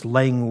just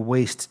laying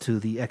waste to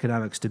the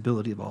economic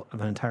stability of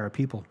an entire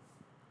people.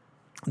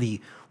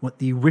 The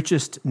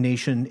richest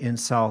nation in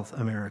South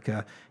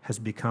America has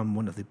become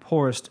one of the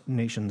poorest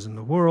nations in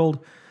the world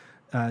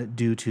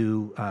due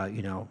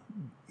to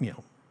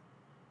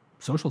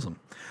socialism.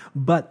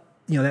 But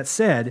that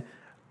said,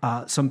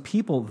 some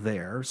people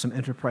there, some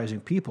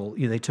enterprising people,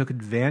 they took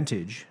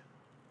advantage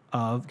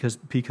of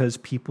because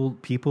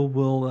people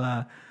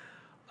will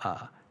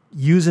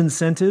use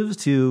incentives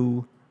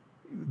to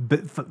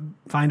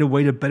find a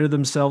way to better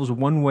themselves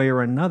one way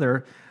or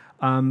another.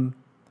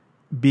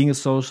 Being a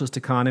socialist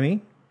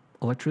economy,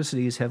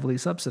 electricity is heavily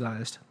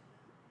subsidized.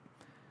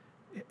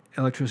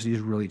 Electricity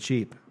is really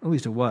cheap. At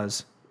least it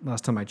was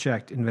last time I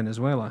checked in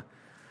Venezuela.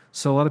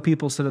 So a lot of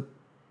people set up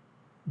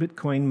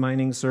Bitcoin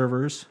mining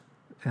servers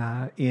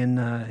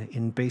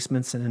in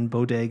basements and in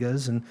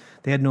bodegas, and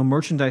they had no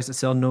merchandise to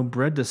sell, no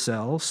bread to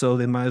sell, so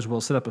they might as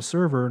well set up a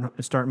server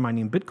and start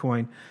mining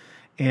Bitcoin.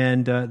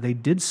 And they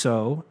did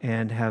so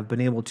and have been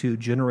able to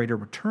generate a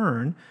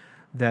return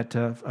that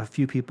a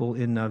few people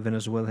in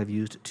Venezuela have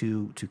used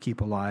to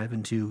keep alive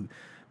and to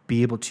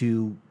be able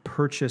to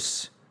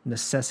purchase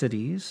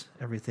necessities,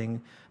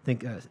 everything. I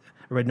think I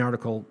read an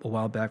article a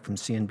while back from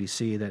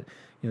CNBC that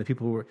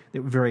people were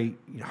very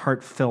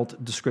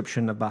heartfelt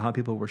description about how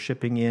people were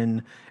shipping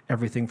in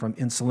everything from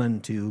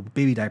insulin to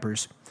baby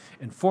diapers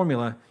and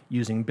formula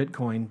using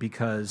Bitcoin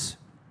because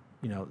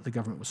the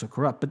government was so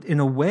corrupt. But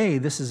in a way,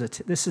 this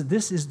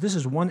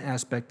is one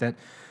aspect that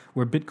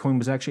where Bitcoin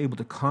was actually able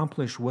to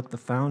accomplish what the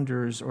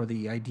founders or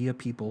the idea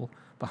people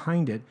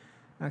behind it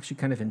actually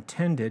kind of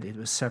intended. It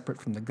was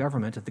separate from the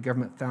government. If the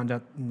government found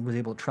out and was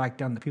able to track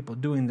down the people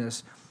doing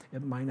this,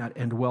 it might not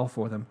end well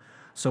for them.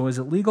 So is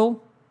it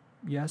legal?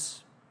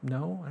 Yes.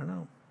 No? I don't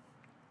know.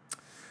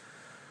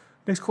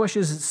 Next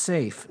question, is it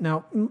safe?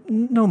 Now,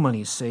 no money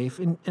is safe,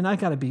 and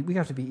we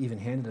have to be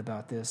even-handed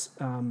about this.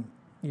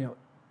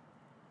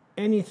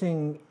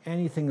 Anything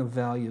of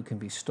value can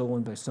be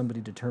stolen by somebody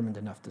determined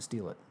enough to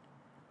steal it.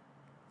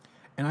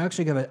 And I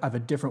actually have a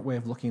different way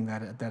of looking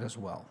at that as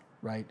well,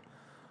 right?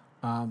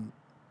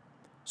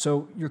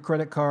 So your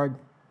credit card,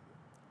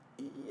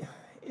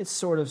 it's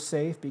sort of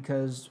safe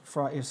because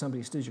if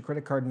somebody steals your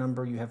credit card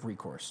number, you have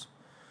recourse.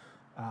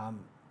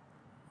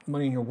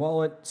 Money in your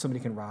wallet, somebody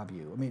can rob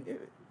you. I mean,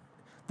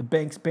 the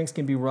banks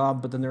can be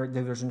robbed, but then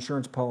there's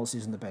insurance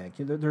policies in the bank.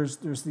 There's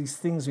these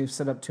things we've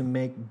set up to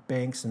make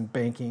banks and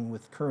banking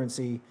with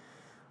currency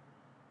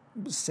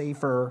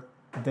safer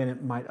than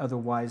it might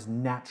otherwise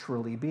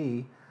naturally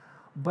be.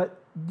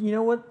 But you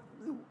know what?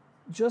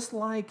 Just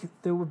like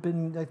there have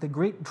been like the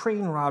great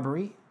train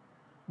robbery,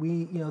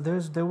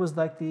 there was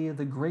like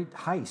the great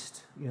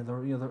heist.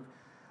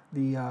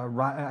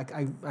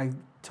 I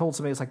told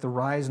somebody it's like the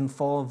rise and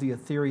fall of the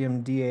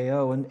Ethereum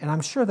DAO, and I'm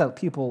sure that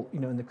people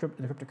in the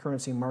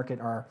cryptocurrency market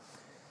are,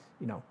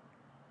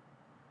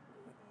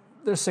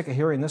 they're sick of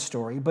hearing this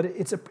story, but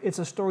it's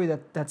a story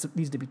that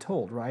needs to be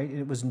told, right?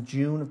 It was in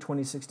June of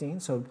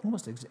 2016, so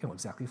almost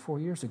exactly 4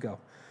 years ago.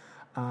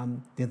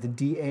 The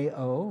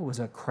DAO was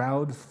a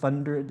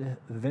crowd-funded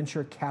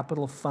venture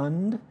capital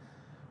fund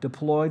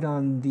deployed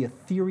on the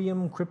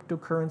Ethereum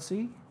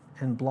cryptocurrency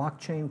and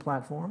blockchain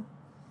platform.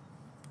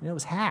 It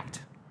was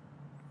hacked.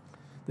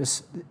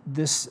 This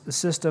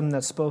system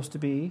that's supposed to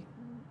be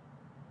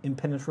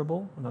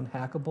impenetrable and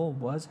unhackable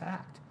was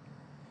hacked.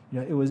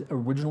 It was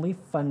originally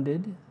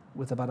funded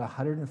with about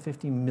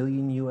 $150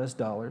 million US,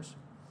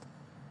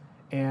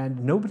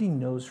 and nobody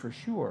knows for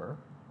sure.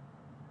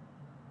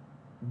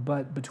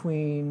 But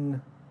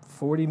between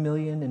 40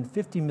 million and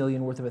 50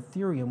 million worth of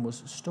Ethereum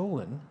was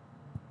stolen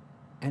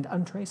and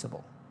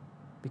untraceable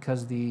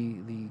because the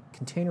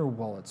container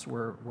wallets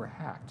were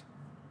hacked.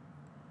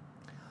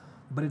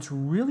 But it's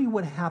really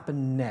what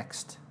happened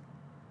next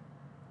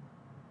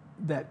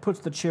that puts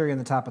the cherry on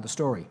the top of the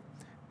story.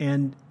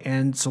 And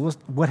so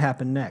what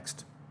happened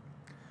next?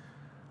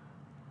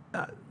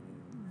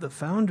 The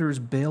founders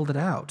bailed it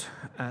out,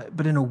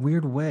 but in a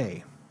weird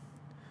way.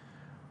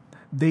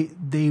 They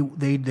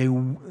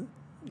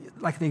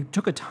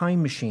took a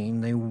time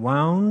machine. They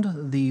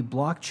wound the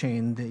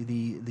blockchain,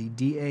 the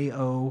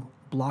DAO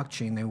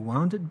blockchain. They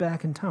wound it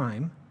back in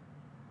time.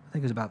 I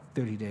think it was about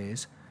 30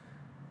 days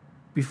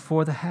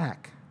before the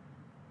hack.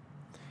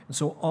 And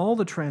so all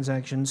the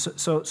transactions.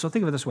 So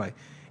think of it this way: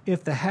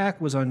 if the hack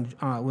was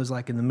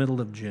like in the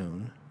middle of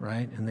June,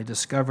 right, and they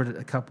discovered it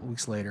a couple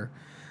weeks later.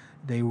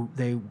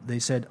 They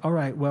said, all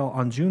right, well,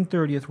 on June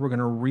 30th, we're going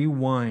to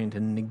rewind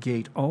and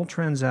negate all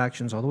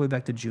transactions all the way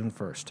back to June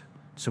 1st.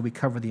 So we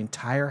cover the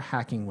entire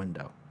hacking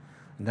window.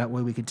 And that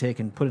way we could take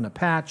and put in a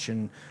patch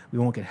and we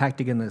won't get hacked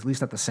again, at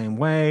least not the same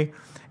way.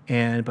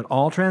 But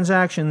all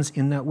transactions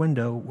in that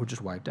window were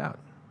just wiped out.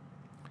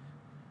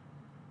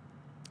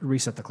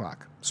 reset the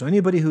clock. So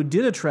anybody who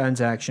did a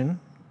transaction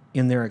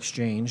in their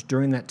exchange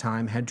during that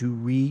time had to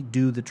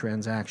redo the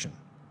transaction.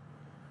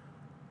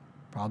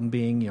 Problem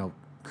being,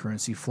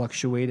 currency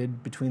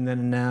fluctuated between then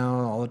and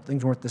now. All the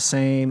things weren't the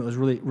same. It was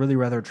really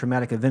rather a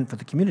traumatic event for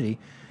the community,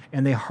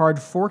 and they hard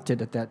forked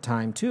it at that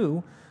time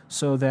too,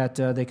 so that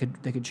they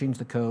could change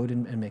the code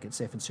and make it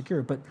safe and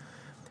secure. But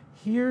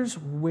here's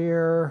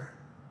where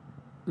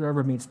the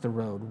rubber meets the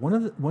road. One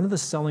of the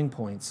selling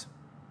points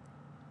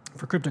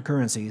for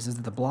cryptocurrencies is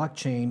that the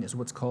blockchain is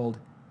what's called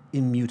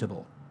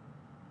immutable.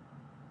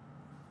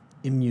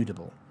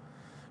 Immutable.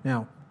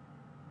 Now,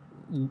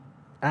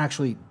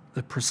 actually,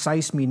 the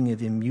precise meaning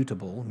of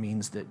immutable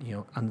means that,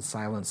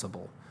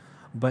 unsilenceable.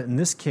 But in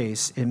this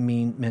case, it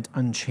meant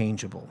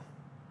unchangeable,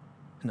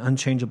 an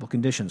unchangeable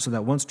condition, so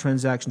that once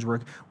transactions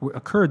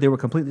occurred, they were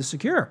completely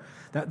secure.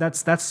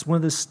 That's one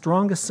of the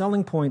strongest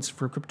selling points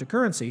for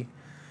cryptocurrency,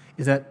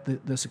 is that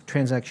the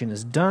transaction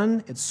is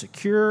done, it's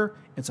secure,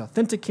 it's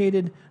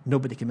authenticated,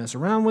 nobody can mess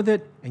around with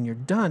it, and you're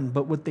done.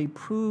 But what they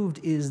proved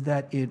is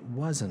that it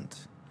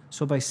wasn't.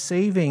 So by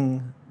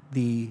saving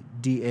the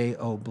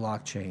DAO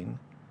blockchain,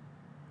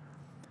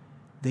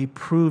 they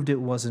proved it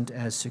wasn't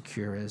as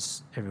secure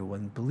as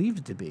everyone believed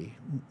it to be.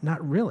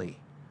 Not really,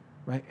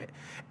 right?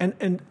 And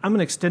I'm going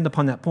to extend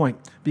upon that point,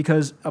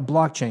 because a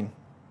blockchain,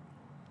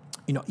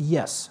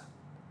 yes,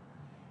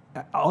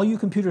 all you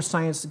computer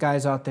science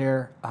guys out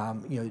there,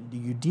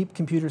 you deep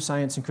computer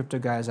science and crypto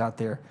guys out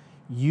there,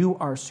 you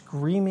are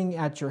screaming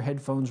at your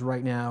headphones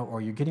right now,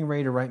 or you're getting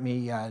ready to write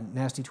me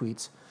nasty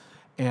tweets,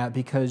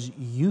 because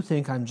you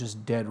think I'm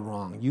just dead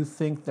wrong. You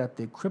think that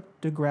the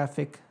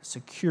cryptographic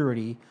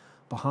security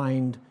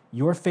behind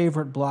your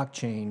favorite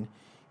blockchain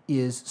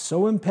is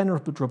so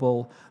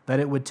impenetrable that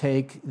it would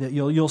take, that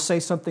you'll say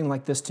something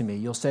like this to me.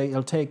 You'll say it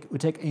would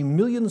take 1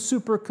 million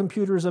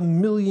supercomputers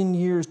 1 million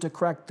years to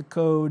crack the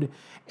code,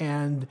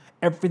 and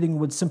everything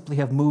would simply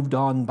have moved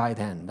on by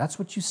then. That's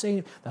what you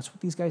say. That's what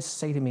these guys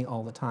say to me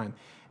all the time.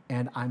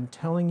 And I'm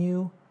telling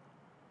you,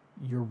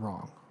 you're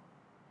wrong.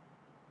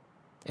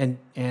 And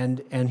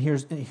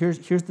here's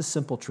the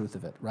simple truth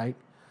of it, right?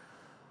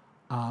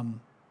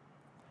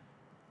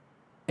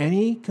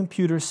 Any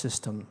computer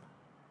system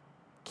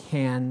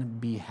can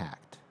be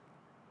hacked,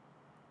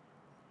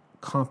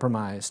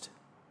 compromised,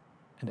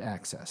 and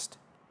accessed.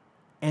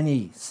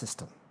 Any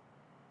system.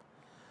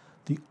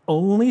 The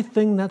only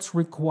thing that's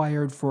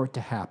required for it to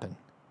happen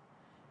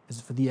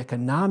is for the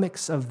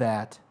economics of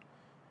that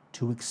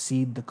to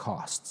exceed the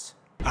costs.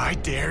 I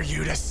dare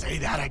you to say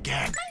that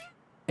again.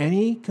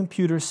 Any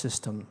computer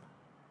system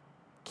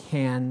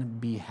can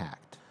be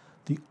hacked.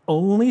 The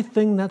only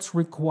thing that's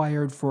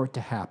required for it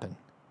to happen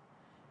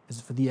is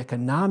for the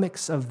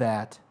economics of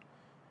that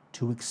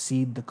to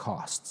exceed the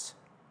costs.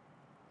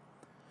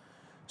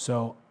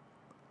 So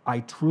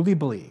I truly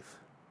believe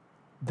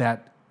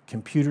that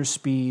computer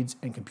speeds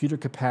and computer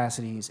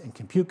capacities and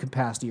compute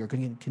capacity are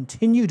going to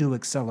continue to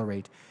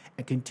accelerate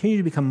and continue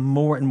to become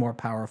more and more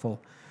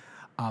powerful,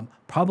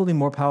 probably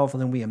more powerful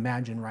than we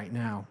imagine right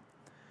now.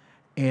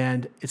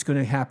 And it's going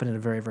to happen at a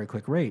very, very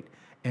quick rate.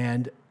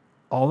 And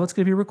all that's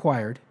going to be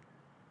required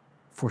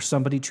for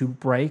somebody to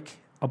break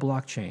a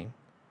blockchain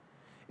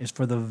is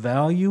for the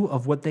value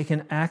of what they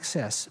can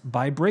access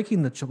by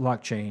breaking the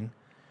blockchain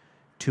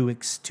to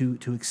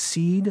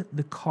exceed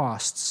the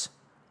costs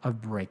of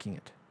breaking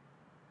it.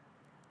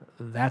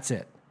 That's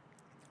it.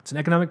 It's an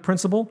economic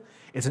principle.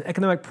 It's an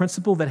economic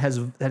principle that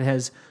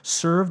has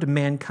served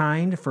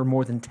mankind for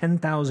more than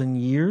 10,000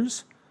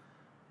 years,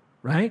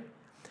 right?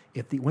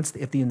 If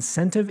the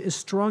incentive is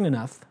strong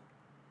enough,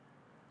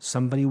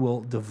 somebody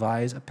will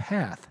devise a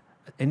path.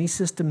 Any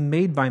system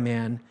made by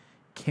man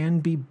can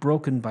be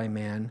broken by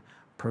man,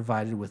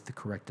 provided with the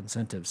correct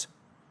incentives.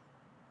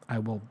 I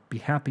will be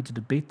happy to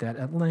debate that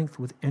at length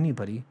with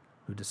anybody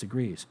who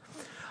disagrees.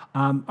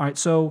 All right,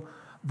 so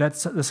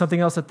there's something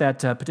else that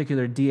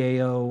particular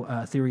DAO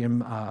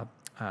Ethereum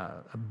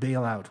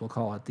bailout, we'll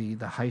call it, the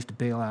heist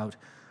bailout,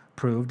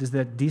 proved, is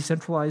that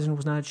decentralization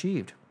was not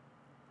achieved.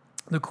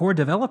 The core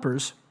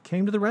developers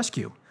came to the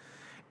rescue.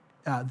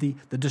 The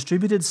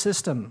distributed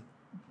system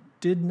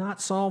did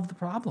not solve the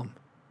problem.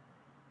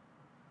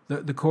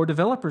 The core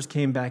developers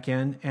came back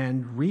in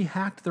and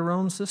rehacked their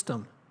own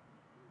system.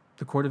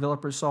 The core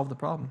developers solved the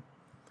problem.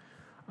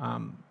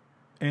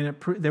 And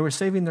they were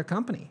saving their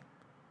company.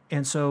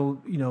 And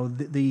so,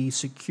 the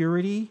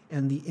security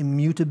and the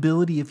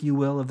immutability, if you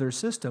will, of their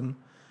system,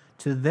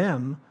 to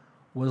them,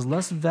 was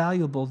less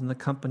valuable than the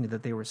company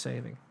that they were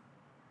saving.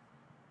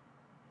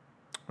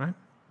 Right?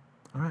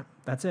 All right.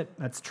 That's it.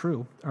 That's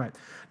true. All right.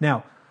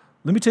 Now,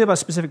 let me tell you about a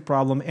specific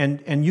problem,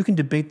 and you can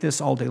debate this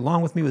all day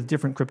long with me with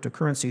different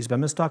cryptocurrencies, but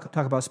I'm going to talk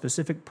about a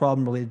specific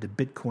problem related to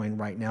Bitcoin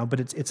right now, but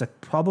it's a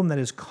problem that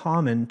is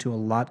common to a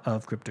lot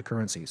of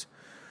cryptocurrencies.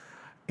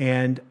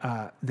 And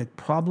the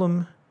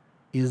problem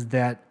is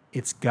that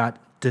it's got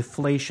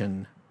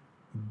deflation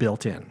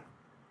built in.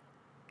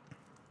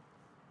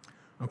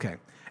 Okay.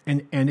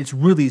 And it's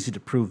really easy to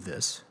prove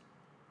this.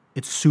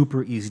 It's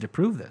super easy to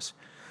prove this,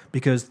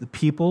 because the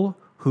people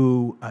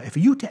who, if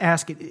you to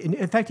ask it,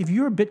 in fact, if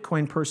you're a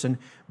Bitcoin person,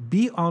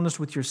 be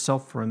honest with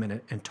yourself for a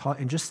minute and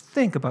just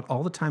think about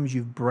all the times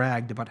you've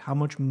bragged about how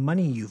much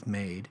money you've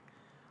made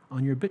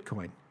on your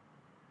Bitcoin.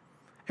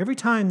 Every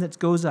time that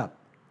goes up,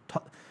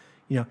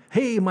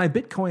 hey, my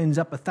Bitcoin's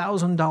up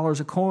 $1,000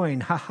 a coin.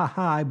 Ha ha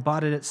ha! I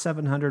bought it at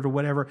 700 or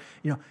whatever.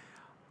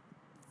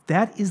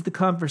 That is the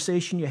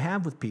conversation you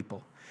have with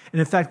people. And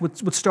in fact,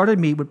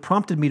 what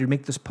prompted me to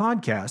make this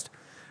podcast,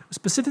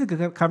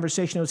 specifically a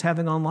conversation I was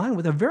having online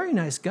with a very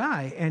nice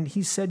guy, and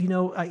he said,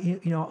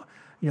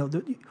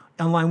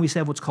 online we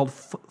have what's called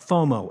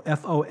FOMO,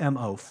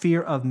 FOMO,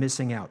 fear of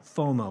missing out,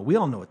 FOMO. We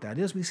all know what that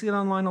is. We see it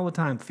online all the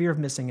time, fear of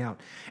missing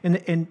out.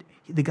 And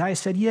the guy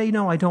said,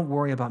 I don't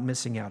worry about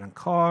missing out on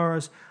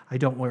cars. I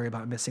don't worry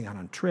about missing out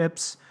on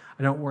trips.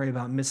 I don't worry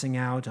about missing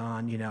out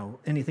on,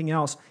 anything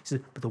else. He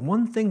said, but the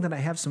one thing that I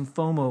have some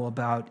FOMO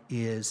about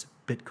is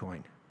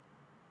Bitcoin.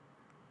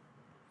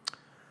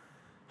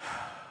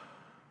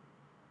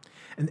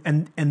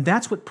 And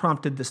that's what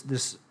prompted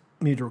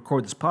me to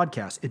record this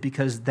podcast,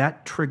 because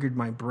that triggered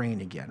my brain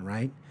again,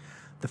 right?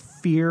 The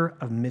fear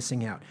of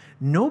missing out.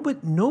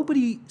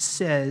 Nobody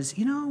says,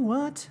 you know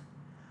what?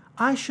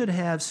 I should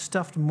have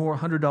stuffed more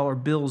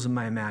 $100 bills in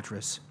my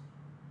mattress.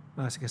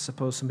 Well, I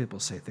suppose some people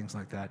say things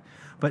like that.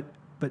 But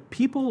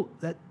people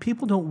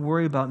don't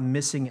worry about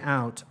missing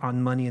out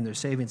on money in their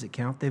savings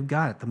account. They've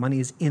got it. The money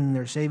is in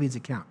their savings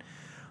account.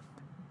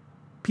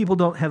 People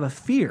don't have a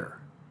fear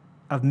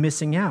of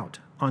missing out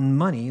on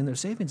money in their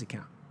savings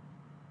account.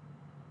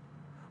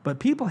 But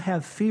people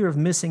have fear of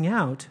missing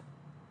out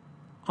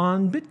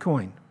on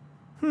Bitcoin.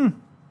 And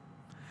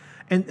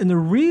the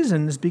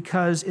reason is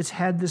because it's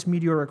had this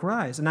meteoric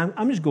rise. And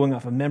I'm just going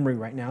off of memory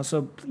right now,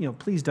 so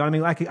please don't. I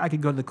mean, I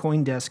could go to the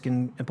CoinDesk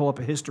and pull up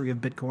a history of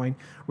Bitcoin.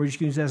 We're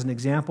just using it as an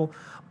example.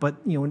 But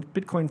when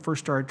Bitcoin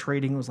first started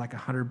trading, it was like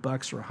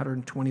 $100 or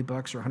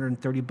 $120 or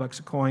 $130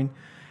 a coin.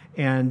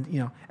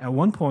 And at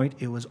one point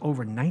it was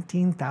over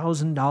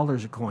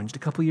 $19,000 a coin just a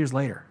couple years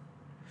later,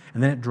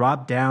 and then it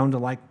dropped down to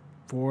like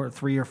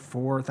 $3,000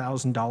 or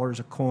 $4,000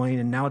 a coin,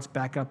 and now it's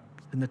back up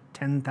in the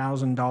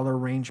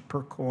 $10,000 range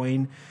per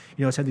coin.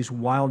 It's had these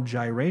wild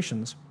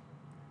gyrations,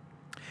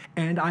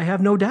 and I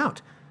have no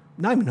doubt,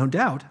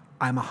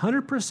 I'm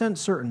 100%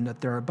 certain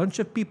that there are a bunch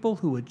of people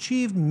who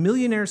achieved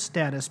millionaire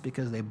status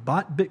because they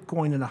bought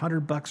Bitcoin at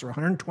 $100 or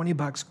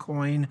 $120 a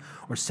coin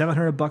or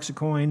 $700 a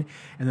coin,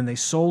 and then they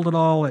sold it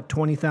all at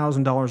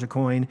 $20,000 a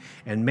coin,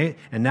 and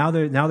now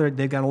they've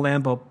got a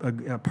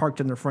Lambo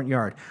parked in their front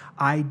yard.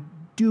 I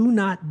do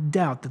not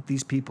doubt that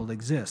these people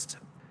exist.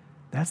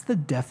 That's the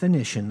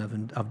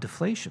definition of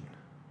deflation.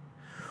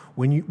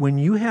 When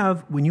you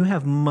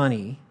have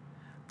money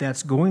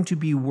that's going to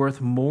be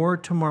worth more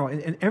tomorrow.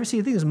 And every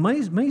single thing is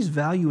money's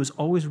value is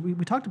always, we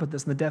talked about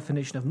this in the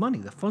definition of money,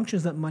 the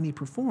functions that money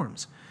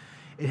performs,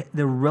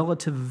 the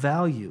relative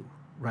value,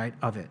 right,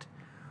 of it.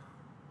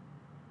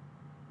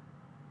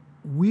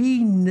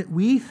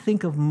 We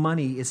think of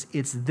money,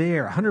 it's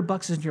there.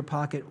 $100 is in your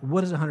pocket.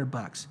 What is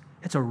 $100?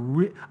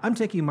 I'm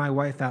taking my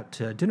wife out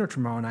to dinner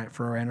tomorrow night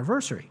for our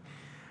anniversary,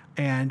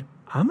 and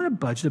I'm going to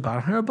budget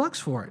about $100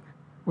 for it.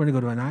 We're going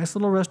to go to a nice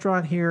little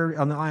restaurant here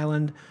on the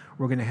island.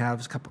 We're going to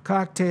have a couple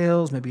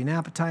cocktails, maybe an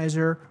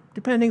appetizer,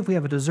 depending if we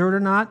have a dessert or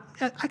not.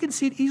 I can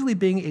see it easily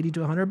being $80 to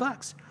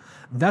 $100.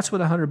 That's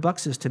what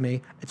 $100 is to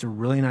me. It's a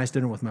really nice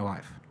dinner with my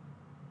wife.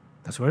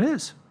 That's what it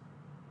is,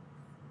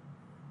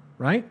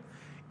 right?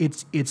 I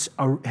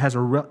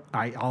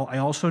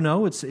also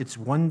know it's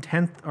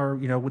 1/10, or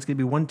what's going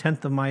to be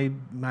 1/10 of my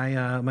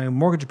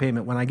mortgage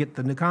payment when I get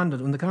when the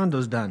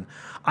condo's done.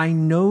 I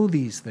know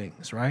these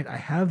things, right? I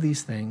have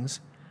these things.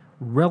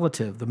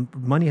 Relative. The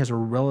money has a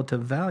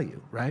relative value,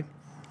 right?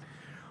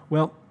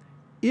 Well,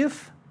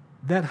 if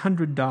that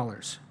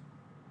 $100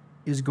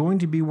 is going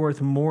to be worth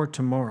more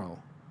tomorrow,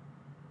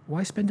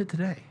 why spend it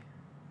today?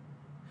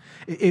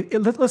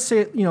 Let's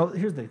say,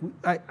 here's the thing.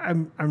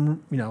 I'm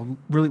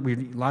really, we're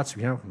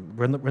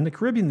in the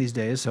Caribbean these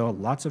days, so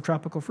lots of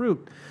tropical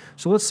fruit.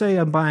 So let's say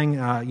I'm buying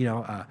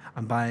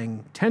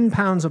 10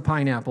 pounds of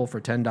pineapple for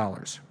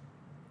 $10.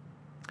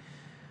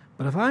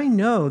 But if I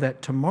know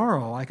that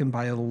tomorrow I can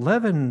buy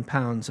 11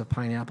 pounds of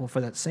pineapple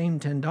for that same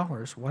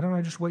 $10, why don't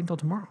I just wait until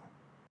tomorrow?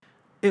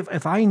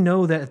 If I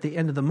know that at the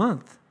end of the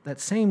month,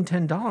 that same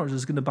 $10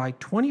 is going to buy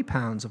 20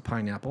 pounds of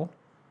pineapple,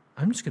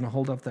 I'm just going to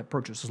hold off that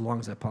purchase as long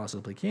as I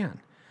possibly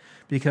can.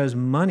 Because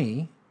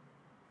money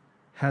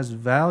has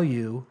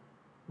value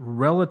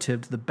relative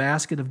to the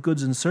basket of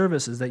goods and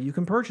services that you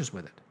can purchase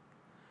with it,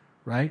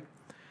 right?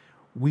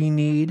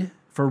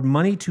 For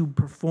money to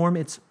perform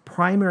its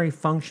primary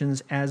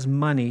functions as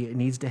money, it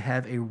needs to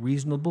have a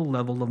reasonable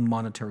level of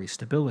monetary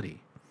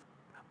stability.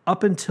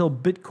 Up until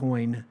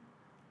Bitcoin,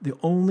 the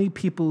only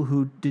people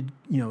who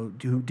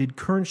did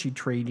currency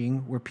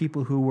trading were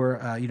people who were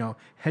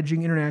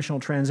hedging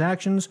international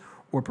transactions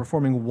or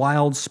performing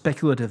wild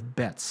speculative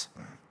bets.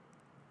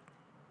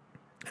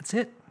 That's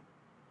it.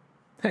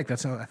 Heck,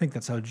 I think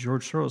that's how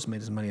George Soros made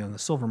his money on the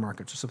silver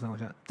markets or something like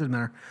that. Doesn't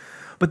matter.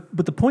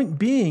 But the point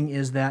being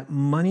is that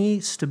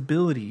money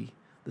stability,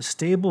 The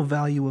stable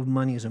value of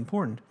money is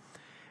important.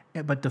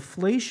 But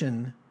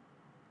deflation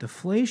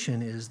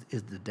is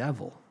the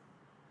devil.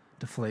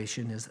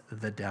 Deflation is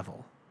the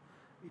devil.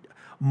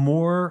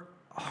 More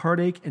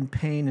heartache and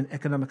pain and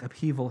economic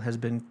upheaval has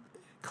been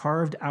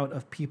carved out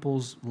of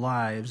people's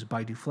lives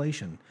by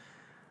deflation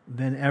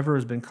than ever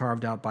has been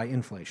carved out by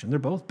inflation. They're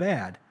both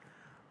bad,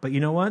 but you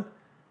know what?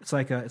 It's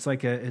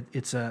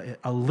a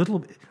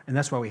little, and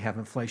that's why we have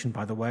inflation,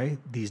 by the way,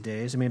 these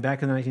days. I mean,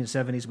 back in the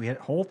 1970s, we had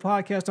a whole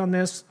podcast on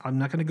this. I'm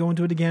not going to go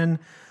into it again,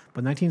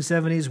 but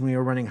 1970s, when we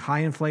were running high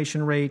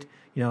inflation rate,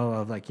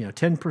 of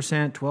 10%,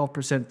 12%,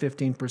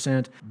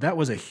 15%, that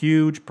was a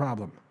huge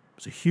problem. It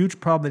was a huge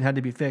problem that had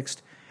to be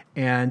fixed,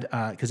 and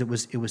because it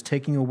was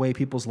taking away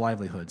people's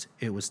livelihoods.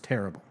 It was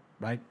terrible,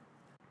 right?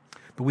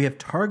 But we have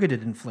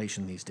targeted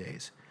inflation these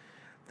days.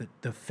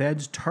 The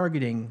Fed's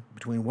targeting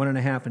between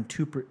 1.5% and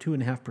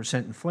 2.5%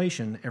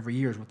 inflation every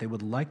year is what they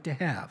would like to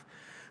have,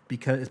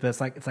 because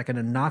it's like an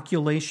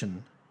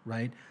inoculation,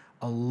 right?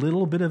 A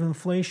little bit of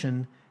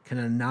inflation can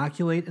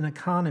inoculate an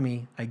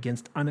economy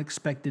against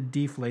unexpected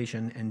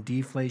deflation, and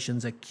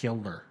deflation's a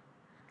killer.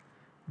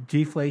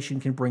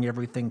 Deflation can bring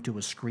everything to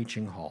a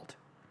screeching halt.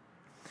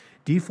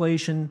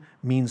 Deflation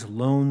means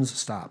loans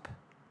stop,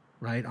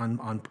 right,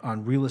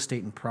 on real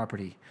estate and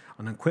property,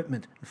 on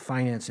equipment and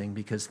financing,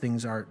 because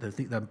things are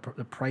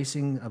the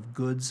pricing of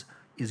goods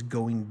is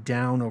going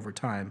down over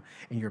time,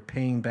 and you're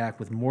paying back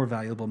with more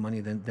valuable money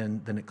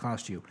than it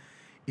cost you.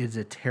 It is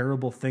a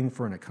terrible thing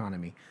for an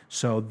economy.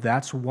 So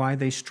that's why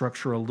they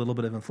structure a little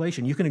bit of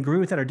inflation. You can agree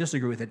with that or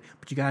disagree with it,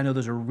 but you got to know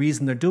there's a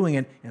reason they're doing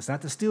it. And it's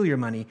not to steal your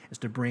money; it's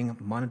to bring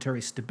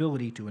monetary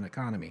stability to an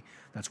economy.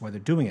 That's why they're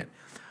doing it.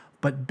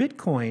 But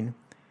Bitcoin,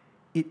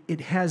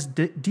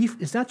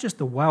 it's not just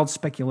the wild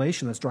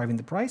speculation that's driving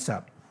the price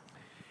up.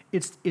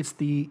 It's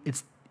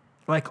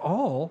like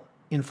all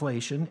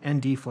inflation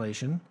and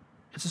deflation,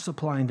 it's a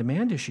supply and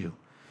demand issue.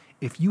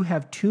 If you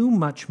have too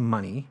much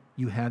money,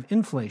 you have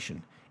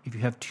inflation. If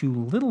you have too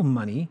little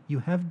money, you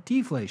have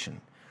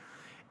deflation.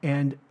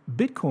 And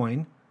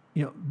Bitcoin,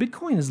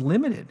 Bitcoin is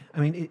limited.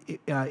 I mean,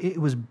 it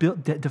was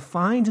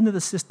defined into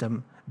the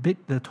system.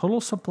 The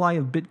total supply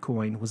of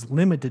Bitcoin was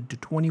limited to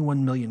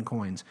 21 million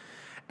coins.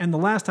 And the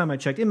last time I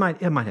checked, it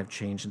might have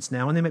changed since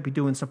now, and they might be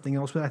doing something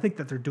else. But I think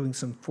that they're doing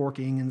some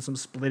forking and some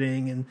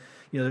splitting, and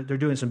they're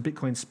doing some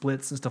Bitcoin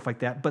splits and stuff like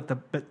that.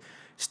 But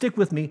stick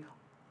with me.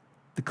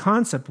 The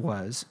concept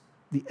was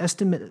the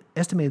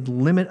estimated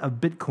limit of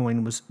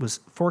Bitcoin was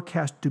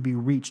forecast to be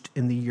reached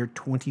in the year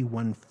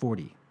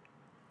 2140.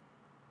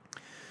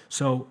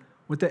 So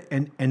with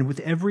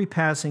every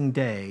passing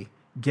day,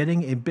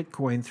 getting a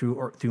Bitcoin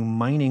through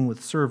mining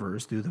with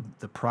servers, through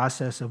the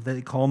process of that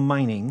they call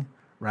mining,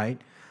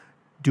 right?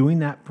 Doing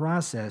that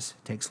process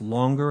takes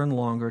longer and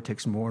longer,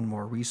 takes more and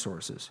more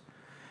resources.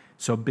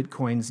 So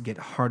Bitcoins get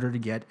harder to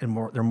get, and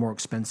they're more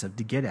expensive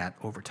to get at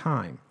over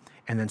time.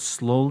 And then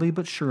slowly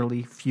but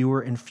surely,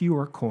 fewer and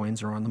fewer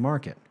coins are on the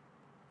market.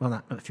 Well,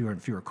 not fewer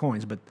and fewer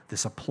coins, but the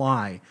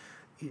supply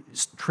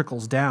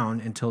trickles down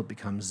until it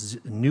becomes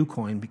new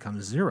coin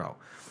becomes zero.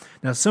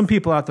 Now, some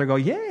people out there go,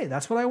 "Yay,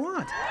 that's what I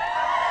want.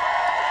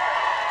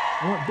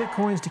 I want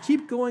Bitcoins to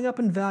keep going up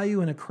in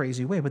value in a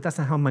crazy way," but that's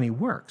not how money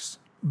works.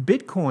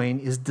 Bitcoin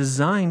is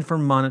designed for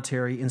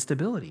monetary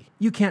instability.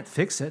 You can't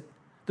fix it.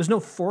 There's no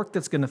fork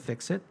that's going to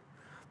fix it.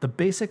 The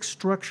basic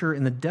structure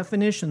and the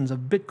definitions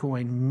of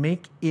Bitcoin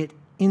make it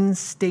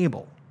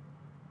unstable,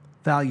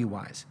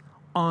 value-wise,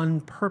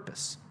 on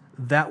purpose.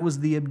 That was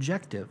the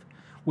objective,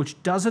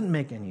 which doesn't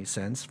make any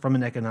sense from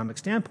an economic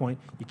standpoint.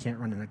 You can't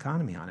run an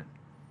economy on it.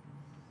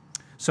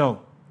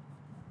 So,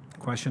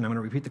 I'm going to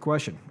repeat the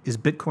question. Is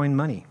Bitcoin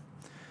money?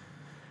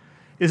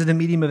 Is it a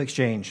medium of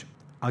exchange?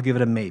 I'll give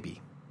it a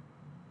maybe.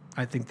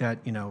 I think that,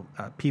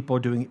 people are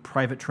doing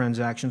private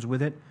transactions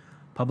with it.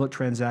 Public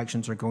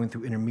transactions are going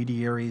through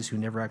intermediaries who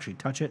never actually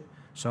touch it,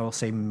 so I'll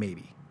say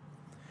maybe.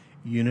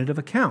 Unit of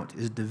account.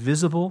 Is it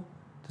divisible?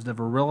 Does it have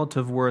a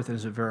relative worth?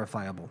 Is it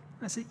verifiable?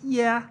 I say,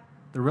 yeah.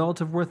 The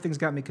relative worth thing's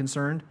got me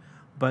concerned,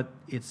 but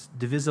it's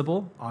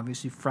divisible.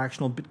 Obviously,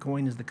 fractional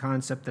Bitcoin is the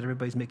concept that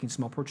everybody's making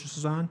small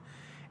purchases on.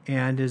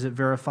 And is it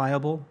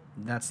verifiable?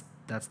 That's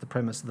the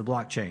premise of the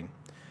blockchain.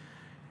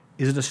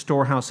 Is it a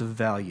storehouse of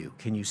value?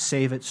 Can you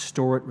save it,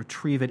 store it,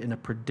 retrieve it in a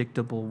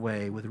predictable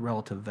way with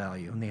relative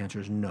value? And the answer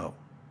is no.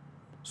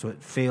 So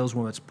it fails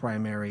one of its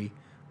primary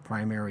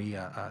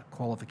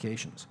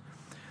qualifications.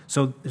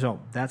 So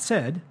that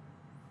said,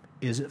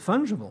 is it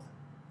fungible?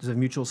 Does it have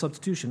mutual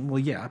substitution? Well,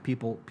 yeah,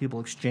 people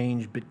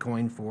exchange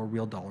Bitcoin for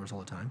real dollars all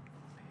the time.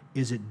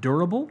 Is it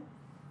durable?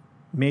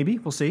 Maybe.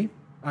 We'll see.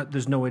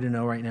 There's no way to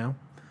know right now.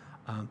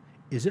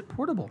 Is it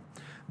portable?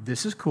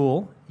 This is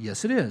cool.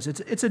 Yes, it is.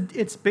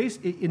 It's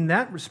based in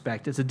that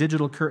respect. It's a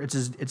digital.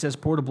 It's as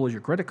portable as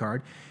your credit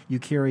card. You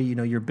carry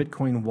your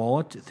Bitcoin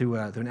wallet through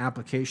an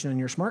application on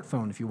your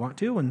smartphone if you want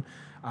to. And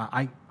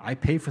I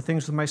pay for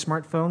things with my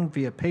smartphone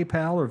via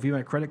PayPal or via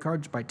my credit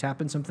cards by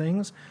tapping some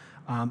things.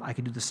 I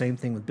can do the same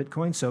thing with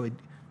Bitcoin.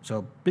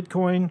 So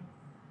Bitcoin,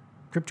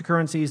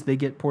 cryptocurrencies, they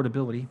get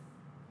portability.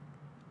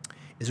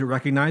 Is it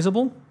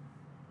recognizable?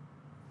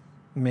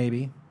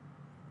 Maybe.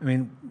 I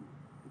mean,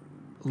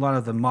 a lot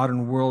of the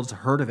modern world's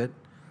heard of it.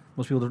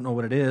 Most people don't know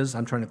what it is.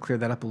 I'm trying to clear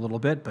that up a little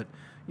bit, but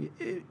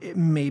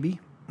maybe.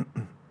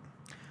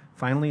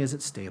 Finally, is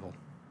it stable?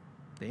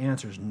 The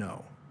answer is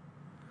no.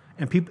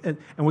 And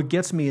what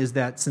gets me is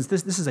that since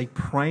this is a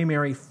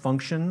primary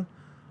function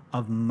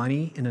of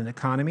money in an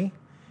economy,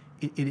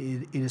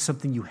 it is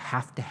something you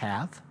have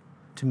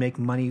to make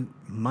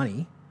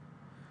money.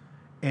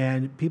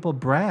 And people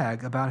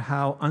brag about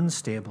how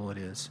unstable it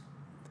is.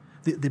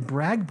 The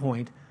brag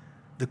point,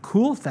 the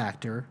cool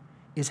factor,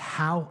 is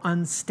how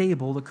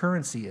unstable the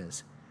currency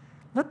is.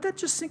 Let that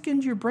just sink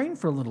into your brain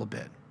for a little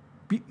bit.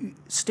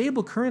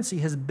 Stable currency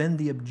has been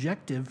the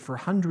objective for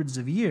hundreds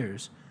of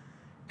years,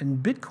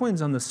 and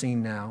Bitcoin's on the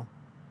scene now,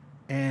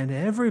 and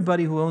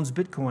everybody who owns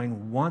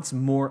Bitcoin wants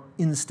more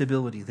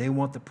instability. They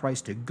want the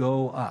price to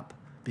go up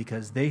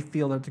because they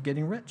feel that they're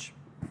getting rich.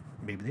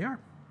 Maybe they are.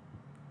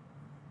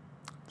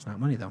 It's not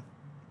money, though.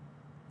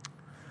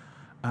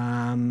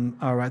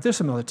 All right, there's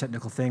some other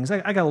technical things.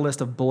 I got a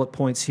list of bullet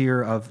points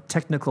here of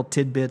technical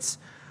tidbits,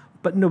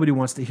 but nobody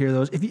wants to hear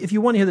those. If you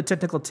want to hear the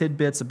technical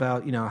tidbits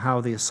about, how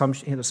the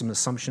assumption, there's some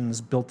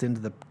assumptions built into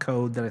the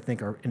code that I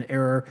think are in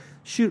error,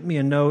 shoot me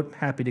a note.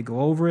 Happy to go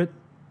over it.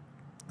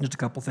 Just a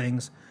couple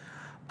things.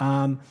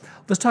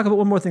 Let's talk about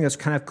one more thing that's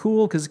kind of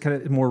cool because it's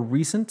kind of more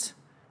recent,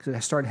 because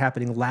it started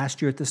happening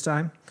last year at this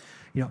time.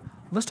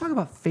 Let's talk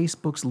about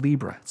Facebook's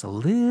Libra. It's a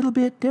little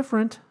bit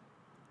different.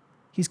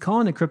 He's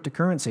calling it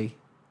cryptocurrency.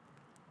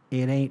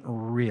 It ain't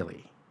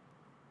really.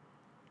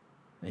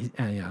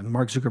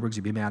 Mark Zuckerberg's going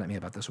to be mad at me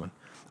about this one.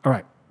 All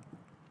right.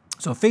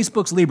 So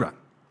Facebook's Libra.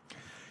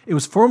 It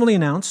was formally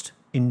announced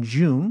in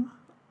June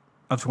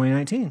of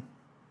 2019.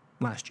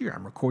 Last year.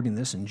 I'm recording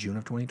this in June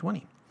of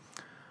 2020.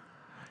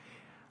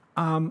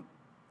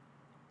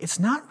 It's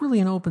not really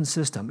an open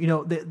system.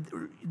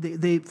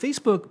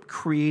 Facebook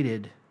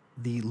created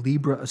the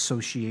Libra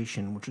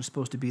Association, which was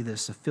supposed to be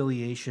this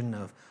affiliation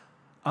of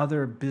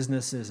other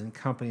businesses and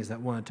companies that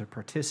wanted to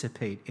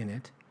participate in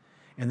it,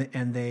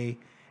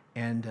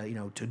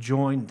 to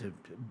join, to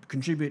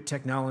contribute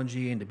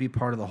technology and to be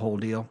part of the whole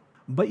deal.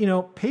 But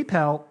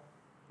PayPal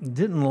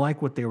didn't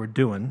like what they were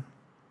doing,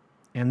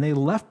 and they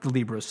left the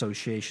Libra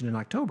Association in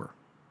October.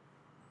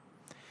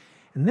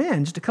 And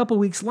then just a couple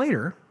weeks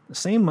later, the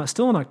same month,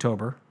 still in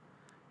October,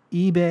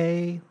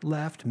 eBay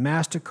left,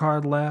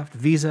 MasterCard left,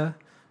 Visa,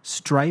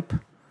 Stripe,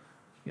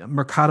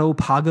 Mercado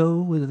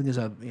Pago, I think is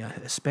a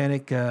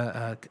Hispanic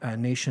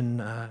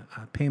nation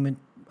payment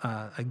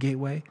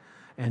gateway,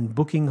 and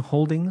Booking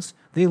Holdings.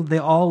 They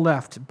all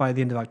left by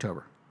the end of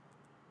October.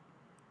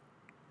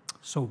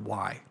 So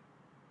why?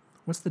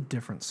 What's the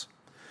difference?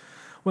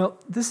 Well,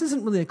 this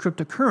isn't really a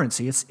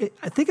cryptocurrency.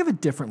 I think of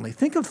it differently.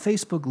 Think of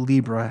Facebook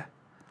Libra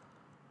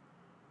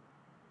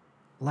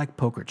like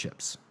poker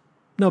chips.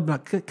 No,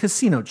 not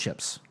casino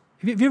chips.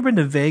 Have you ever been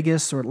to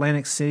Vegas or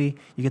Atlantic City?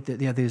 You get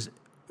they have these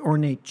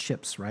ornate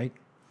chips, right?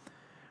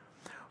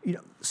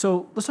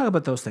 So let's talk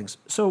about those things.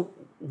 So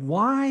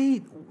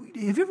why,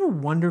 have you ever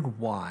wondered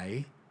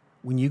why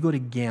when you go to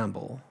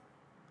gamble,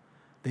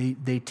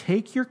 they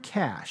take your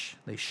cash,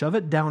 they shove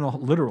it down,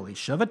 literally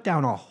shove it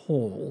down a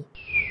hole,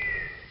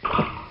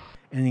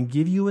 and then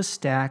give you a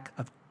stack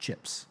of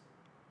chips?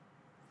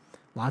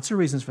 Lots of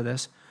reasons for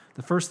this.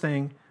 The first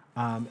thing,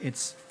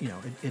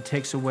 it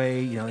takes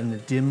away, in the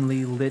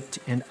dimly lit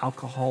and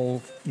alcohol,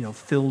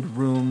 filled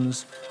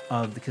rooms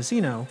of the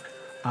casino,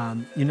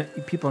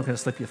 people aren't going to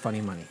slip you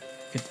funny money.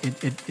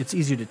 It's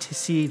easier to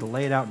see, to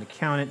lay it out and to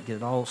count it, get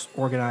it all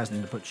organized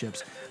and to put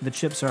chips. The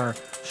chips are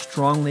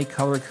strongly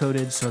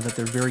color-coded so that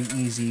they're very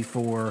easy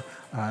for,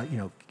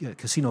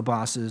 casino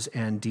bosses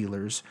and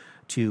dealers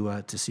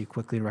to see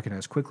quickly and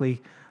recognize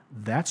quickly.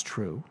 That's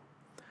true.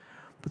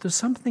 But there's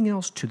something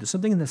else too. There's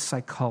something in the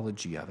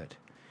psychology of it.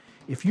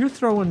 If you're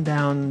throwing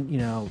down,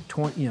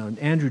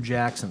 Andrew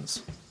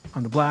Jackson's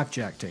on the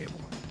blackjack table,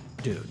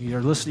 dude,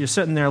 you're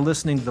sitting there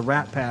listening to the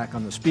Rat Pack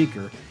on the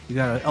speaker. You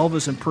got an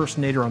Elvis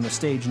impersonator on the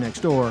stage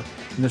next door,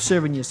 and they're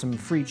serving you some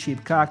free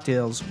cheap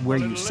cocktails where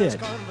you sit.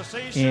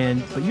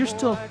 But you're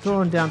still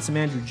throwing down some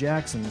Andrew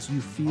Jackson's.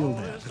 You feel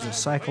that there's a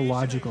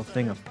psychological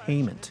thing of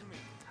payment,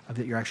 of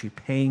that you're actually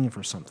paying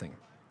for something.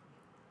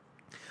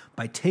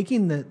 By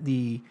taking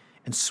the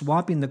and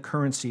swapping the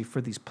currency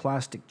for these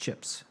plastic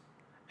chips,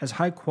 as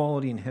high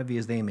quality and heavy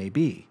as they may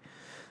be,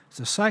 it's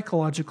a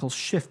psychological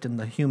shift in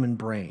the human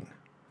brain.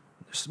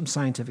 There's some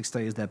scientific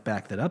studies that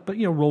back that up, but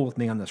roll with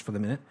me on this for the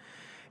minute.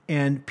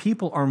 And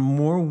people are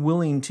more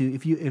willing to,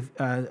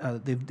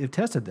 they've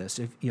tested this.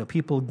 If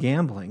people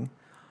gambling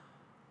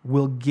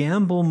will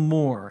gamble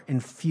more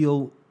and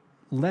feel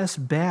less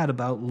bad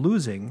about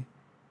losing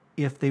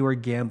if they were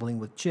gambling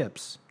with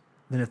chips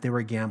than if they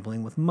were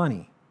gambling with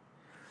money.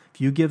 If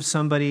you give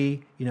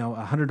somebody,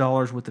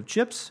 $100 worth of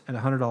chips and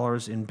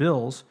 $100 in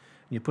bills,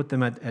 and you put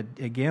them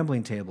at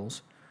gambling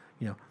tables,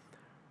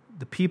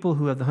 the people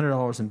who have the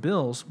 $100 in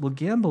bills will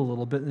gamble a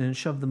little bit and then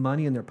shove the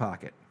money in their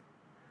pocket.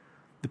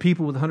 The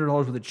people with $100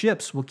 worth of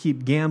chips will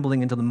keep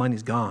gambling until the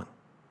money's gone.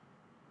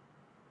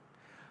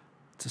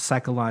 It's a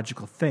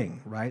psychological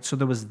thing, right? So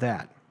there was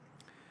that.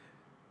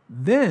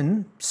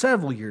 Then,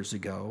 several years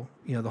ago,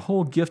 the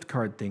whole gift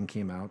card thing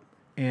came out,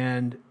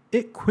 and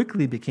it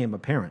quickly became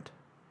apparent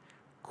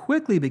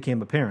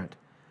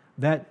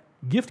that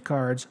gift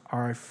cards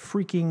are a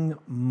freaking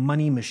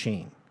money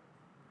machine.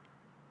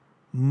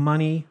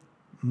 Money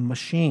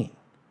machine.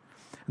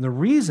 And the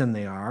reason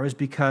they are is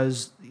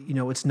because,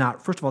 it's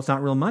not, first of all, it's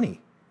not real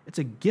money. It's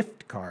a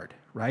gift card,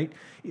 right?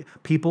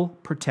 People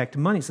protect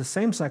money. It's the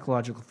same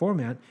psychological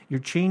format. You're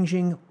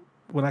changing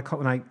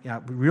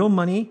real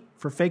money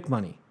for fake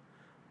money,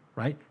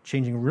 right?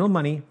 Changing real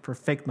money for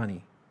fake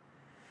money.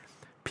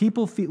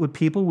 People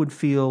would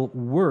feel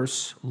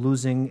worse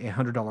losing a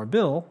 $100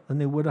 bill than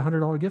they would a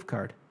 $100 gift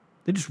card.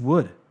 They just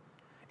would.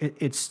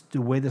 It's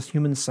the way this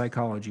human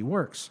psychology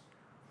works.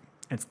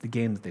 It's the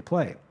game that they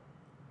play.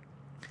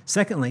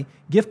 Secondly,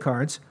 gift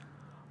cards,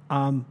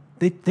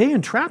 they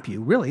entrap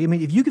you, really. I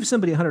mean, if you give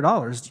somebody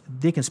 $100,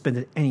 they can spend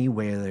it any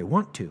way they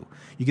want to.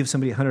 You give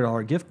somebody a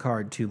 $100 gift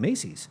card to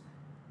Macy's,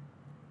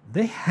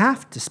 they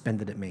have to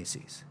spend it at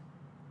Macy's.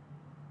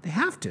 They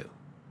have to.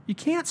 You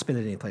can't spend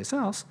it anyplace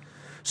else.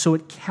 So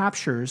it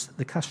captures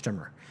the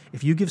customer.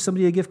 If you give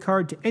somebody a gift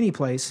card to any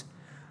place,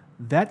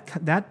 that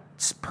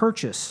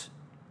purchase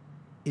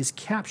is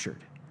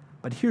captured.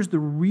 But here's the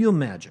real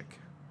magic.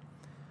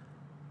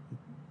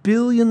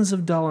 Billions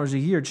of dollars a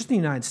year, just in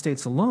the United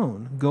States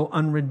alone, go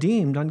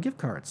unredeemed on gift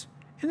cards.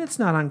 And it's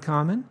not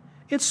uncommon.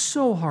 It's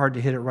so hard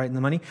to hit it right in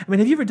the money. I mean,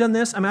 have you ever done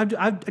this? I mean,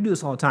 I do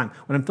this all the time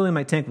when I'm filling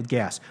my tank with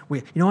gas.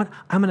 You know what?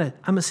 I'm gonna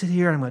sit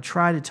here and I'm gonna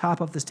try to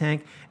top up this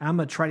tank, and I'm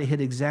gonna try to hit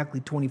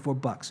exactly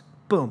 $24.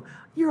 Boom.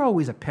 You're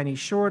always a penny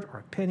short or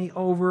a penny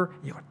over.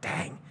 You go,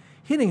 dang,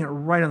 hitting it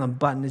right on the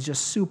button is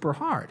just super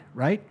hard,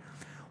 right?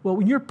 Well,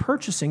 when you're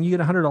purchasing, you get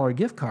a $100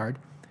 gift card.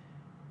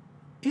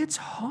 It's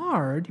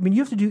hard. I mean,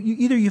 you have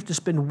to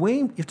spend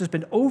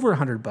over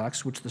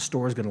 $100, which the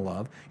store is going to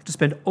love. You have to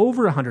spend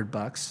over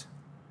 $100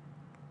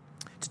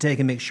 to take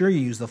and make sure you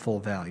use the full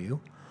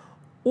value,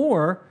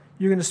 or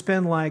you're going to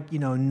spend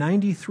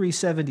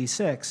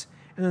 $93.76,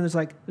 and then there's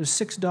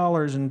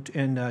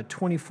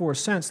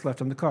 $6.24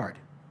 left on the card.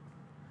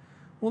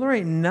 Well, there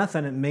ain't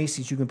nothing at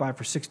Macy's you can buy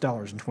for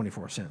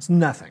 $6.24.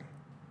 Nothing.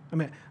 I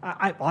mean,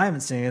 I haven't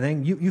seen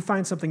anything. You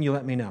find something, you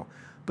let me know.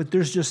 But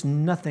there's just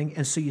nothing,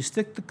 and so you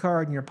stick the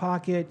card in your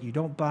pocket, you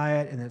don't buy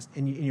it, and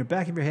in your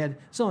back of your head,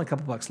 there's only a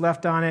couple bucks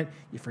left on it,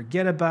 you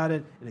forget about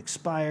it, it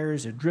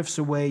expires, it drifts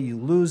away, you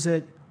lose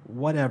it,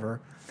 whatever.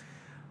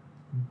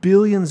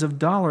 Billions of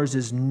dollars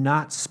is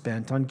not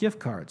spent on gift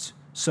cards.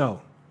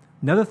 So,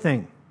 another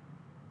thing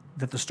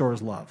that the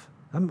stores love.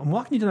 I'm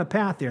walking you down a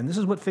path there, and this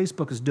is what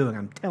Facebook is doing.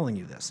 I'm telling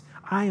you this.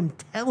 I am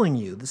telling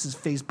you this is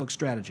Facebook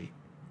strategy.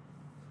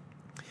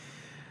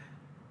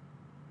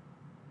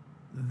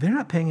 They're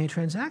not paying any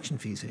transaction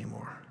fees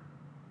anymore.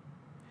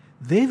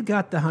 They've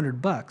got the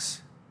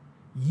 $100.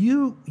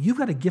 You've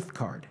got a gift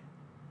card.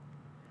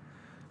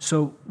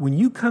 So when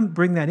you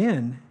bring that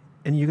in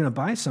and you're going to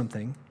buy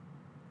something,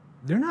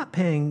 they're not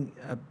paying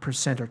a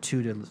 % or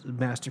two to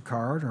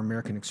MasterCard or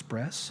American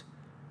Express.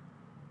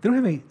 They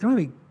don't have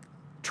any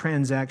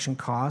transaction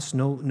costs,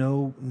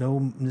 no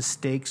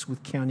mistakes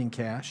with counting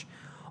cash.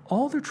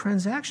 All their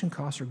transaction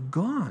costs are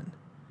gone.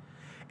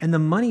 And the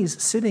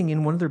money's sitting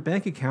in one of their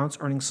bank accounts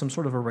earning some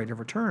sort of a rate of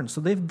return. So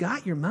they've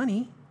got your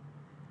money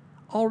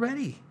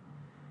already.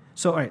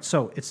 So, all right,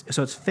 so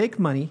it's fake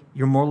money.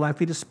 You're more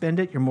likely to spend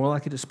it. You're more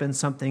likely to spend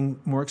something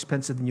more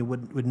expensive than you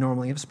would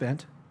normally have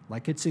spent,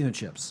 like casino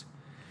chips.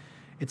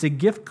 It's a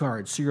gift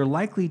card, so you're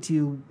likely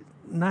to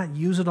not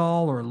use it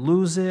all or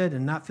lose it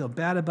and not feel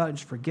bad about it,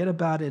 just forget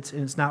about it,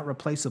 and it's not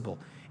replaceable.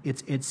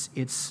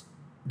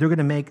 They're going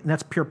to make, and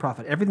that's pure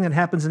profit. Everything that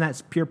happens in that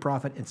is pure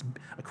profit. It's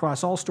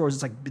across all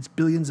stores. It's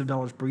billions of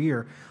dollars per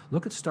year.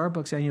 Look at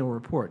Starbucks' annual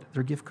report.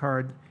 Their gift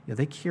card,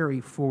 they carry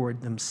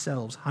forward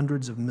themselves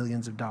hundreds of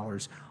millions of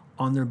dollars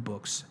on their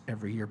books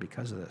every year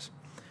because of this.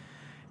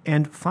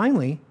 And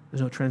finally,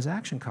 there's no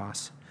transaction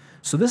costs.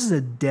 So this is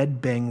a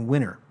dead bang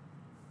winner.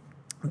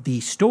 The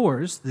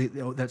stores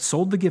that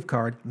sold the gift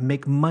card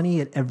make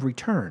money at every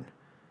turn.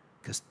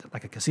 Because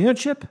like a casino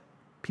chip,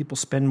 people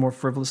spend more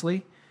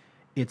frivolously.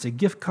 It's a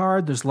gift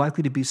card. There's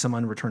likely to be some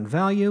unreturned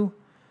value,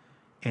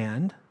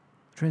 and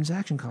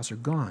transaction costs are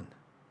gone.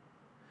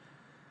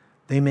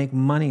 They make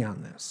money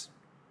on this,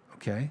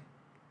 okay?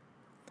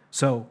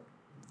 So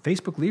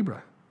Facebook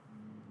Libra,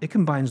 it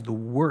combines the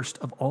worst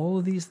of all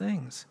of these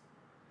things,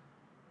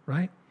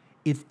 right?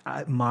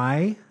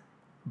 My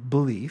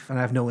belief, and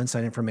I have no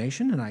inside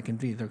information, and I can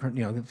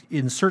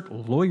insert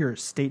lawyer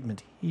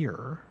statement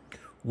here.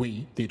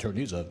 We, the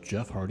attorneys of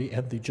Jeff Hardy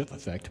and the Jeff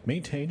Effect,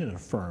 maintain and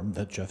affirm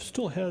that Jeff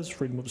still has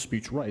freedom of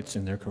speech rights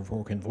and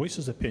therefore can voice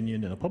his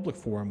opinion in a public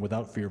forum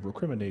without fear of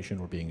recrimination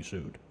or being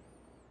sued.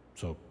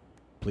 So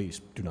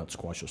please do not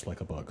squash us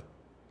like a bug.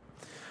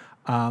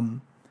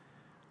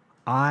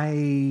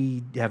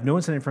 I have no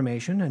inside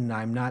information, and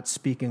I'm not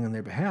speaking on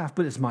their behalf,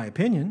 but it's my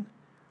opinion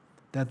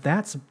that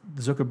that's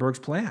Zuckerberg's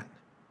plan.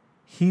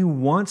 He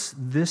wants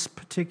this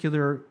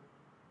particular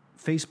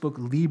Facebook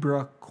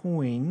Libra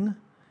coin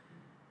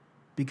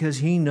because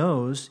he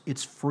knows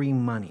it's free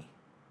money.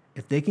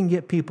 If they can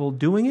get people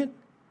doing it,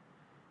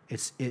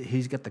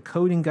 he's got the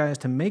coding guys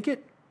to make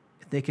it.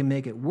 If they can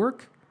make it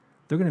work,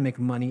 they're going to make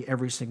money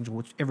every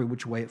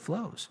which way it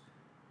flows.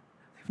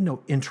 They have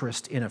no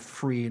interest in a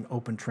free and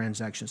open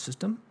transaction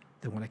system.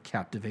 They want to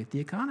captivate the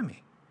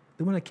economy.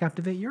 They want to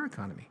captivate your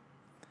economy.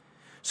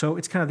 So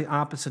it's kind of the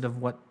opposite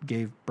of what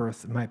gave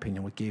birth, in my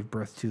opinion,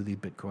 to the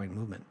Bitcoin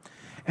movement.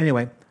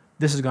 Anyway,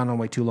 this has gone on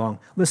way too long.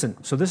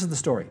 Listen, so this is the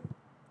story.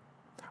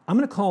 I'm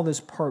going to call this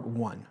part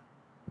one.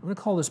 I'm going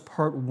to call this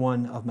part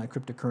one of my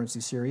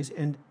cryptocurrency series,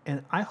 and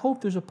I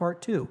hope there's a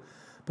part two.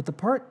 But the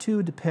part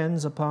two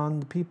depends upon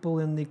the people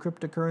in the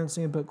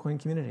cryptocurrency and Bitcoin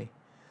community.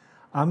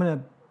 I'm going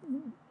to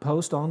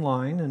post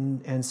online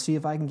and see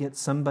if I can get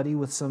somebody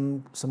with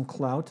some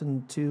clout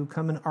and to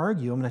come and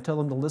argue. I'm going to tell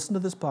them to listen to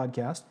this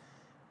podcast,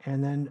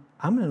 and then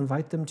I'm going to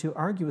invite them to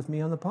argue with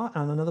me on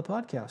another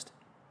podcast.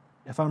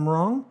 If I'm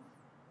wrong,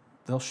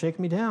 they'll shake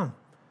me down.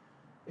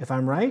 If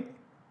I'm right,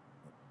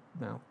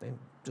 well, they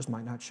just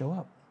might not show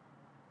up.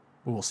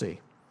 We'll see.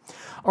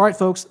 All right,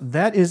 folks,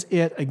 that is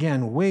it.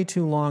 Again, way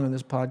too long on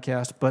this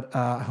podcast, but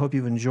I hope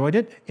you've enjoyed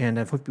it, and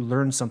I hope you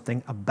learned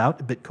something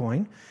about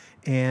Bitcoin.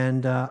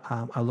 And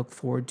I look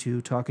forward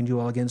to talking to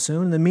you all again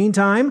soon. In the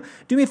meantime,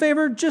 do me a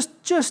favor,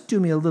 just do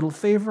me a little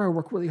favor. I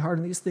work really hard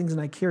on these things, and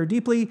I care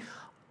deeply.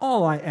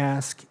 All I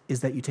ask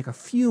is that you take a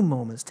few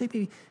moments,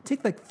 take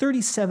like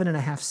 37 and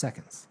a half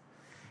seconds,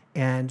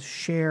 and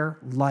share,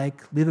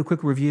 leave a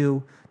quick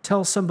review.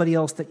 Tell somebody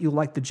else that you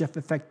like the Jeff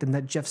Effect and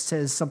that Jeff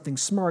says something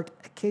smart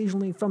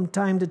occasionally from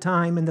time to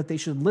time and that they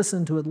should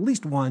listen to at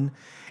least one.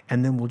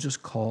 And then we'll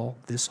just call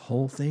this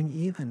whole thing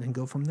even and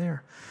go from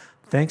there.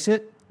 Thanks.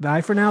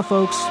 Bye for now,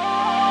 folks.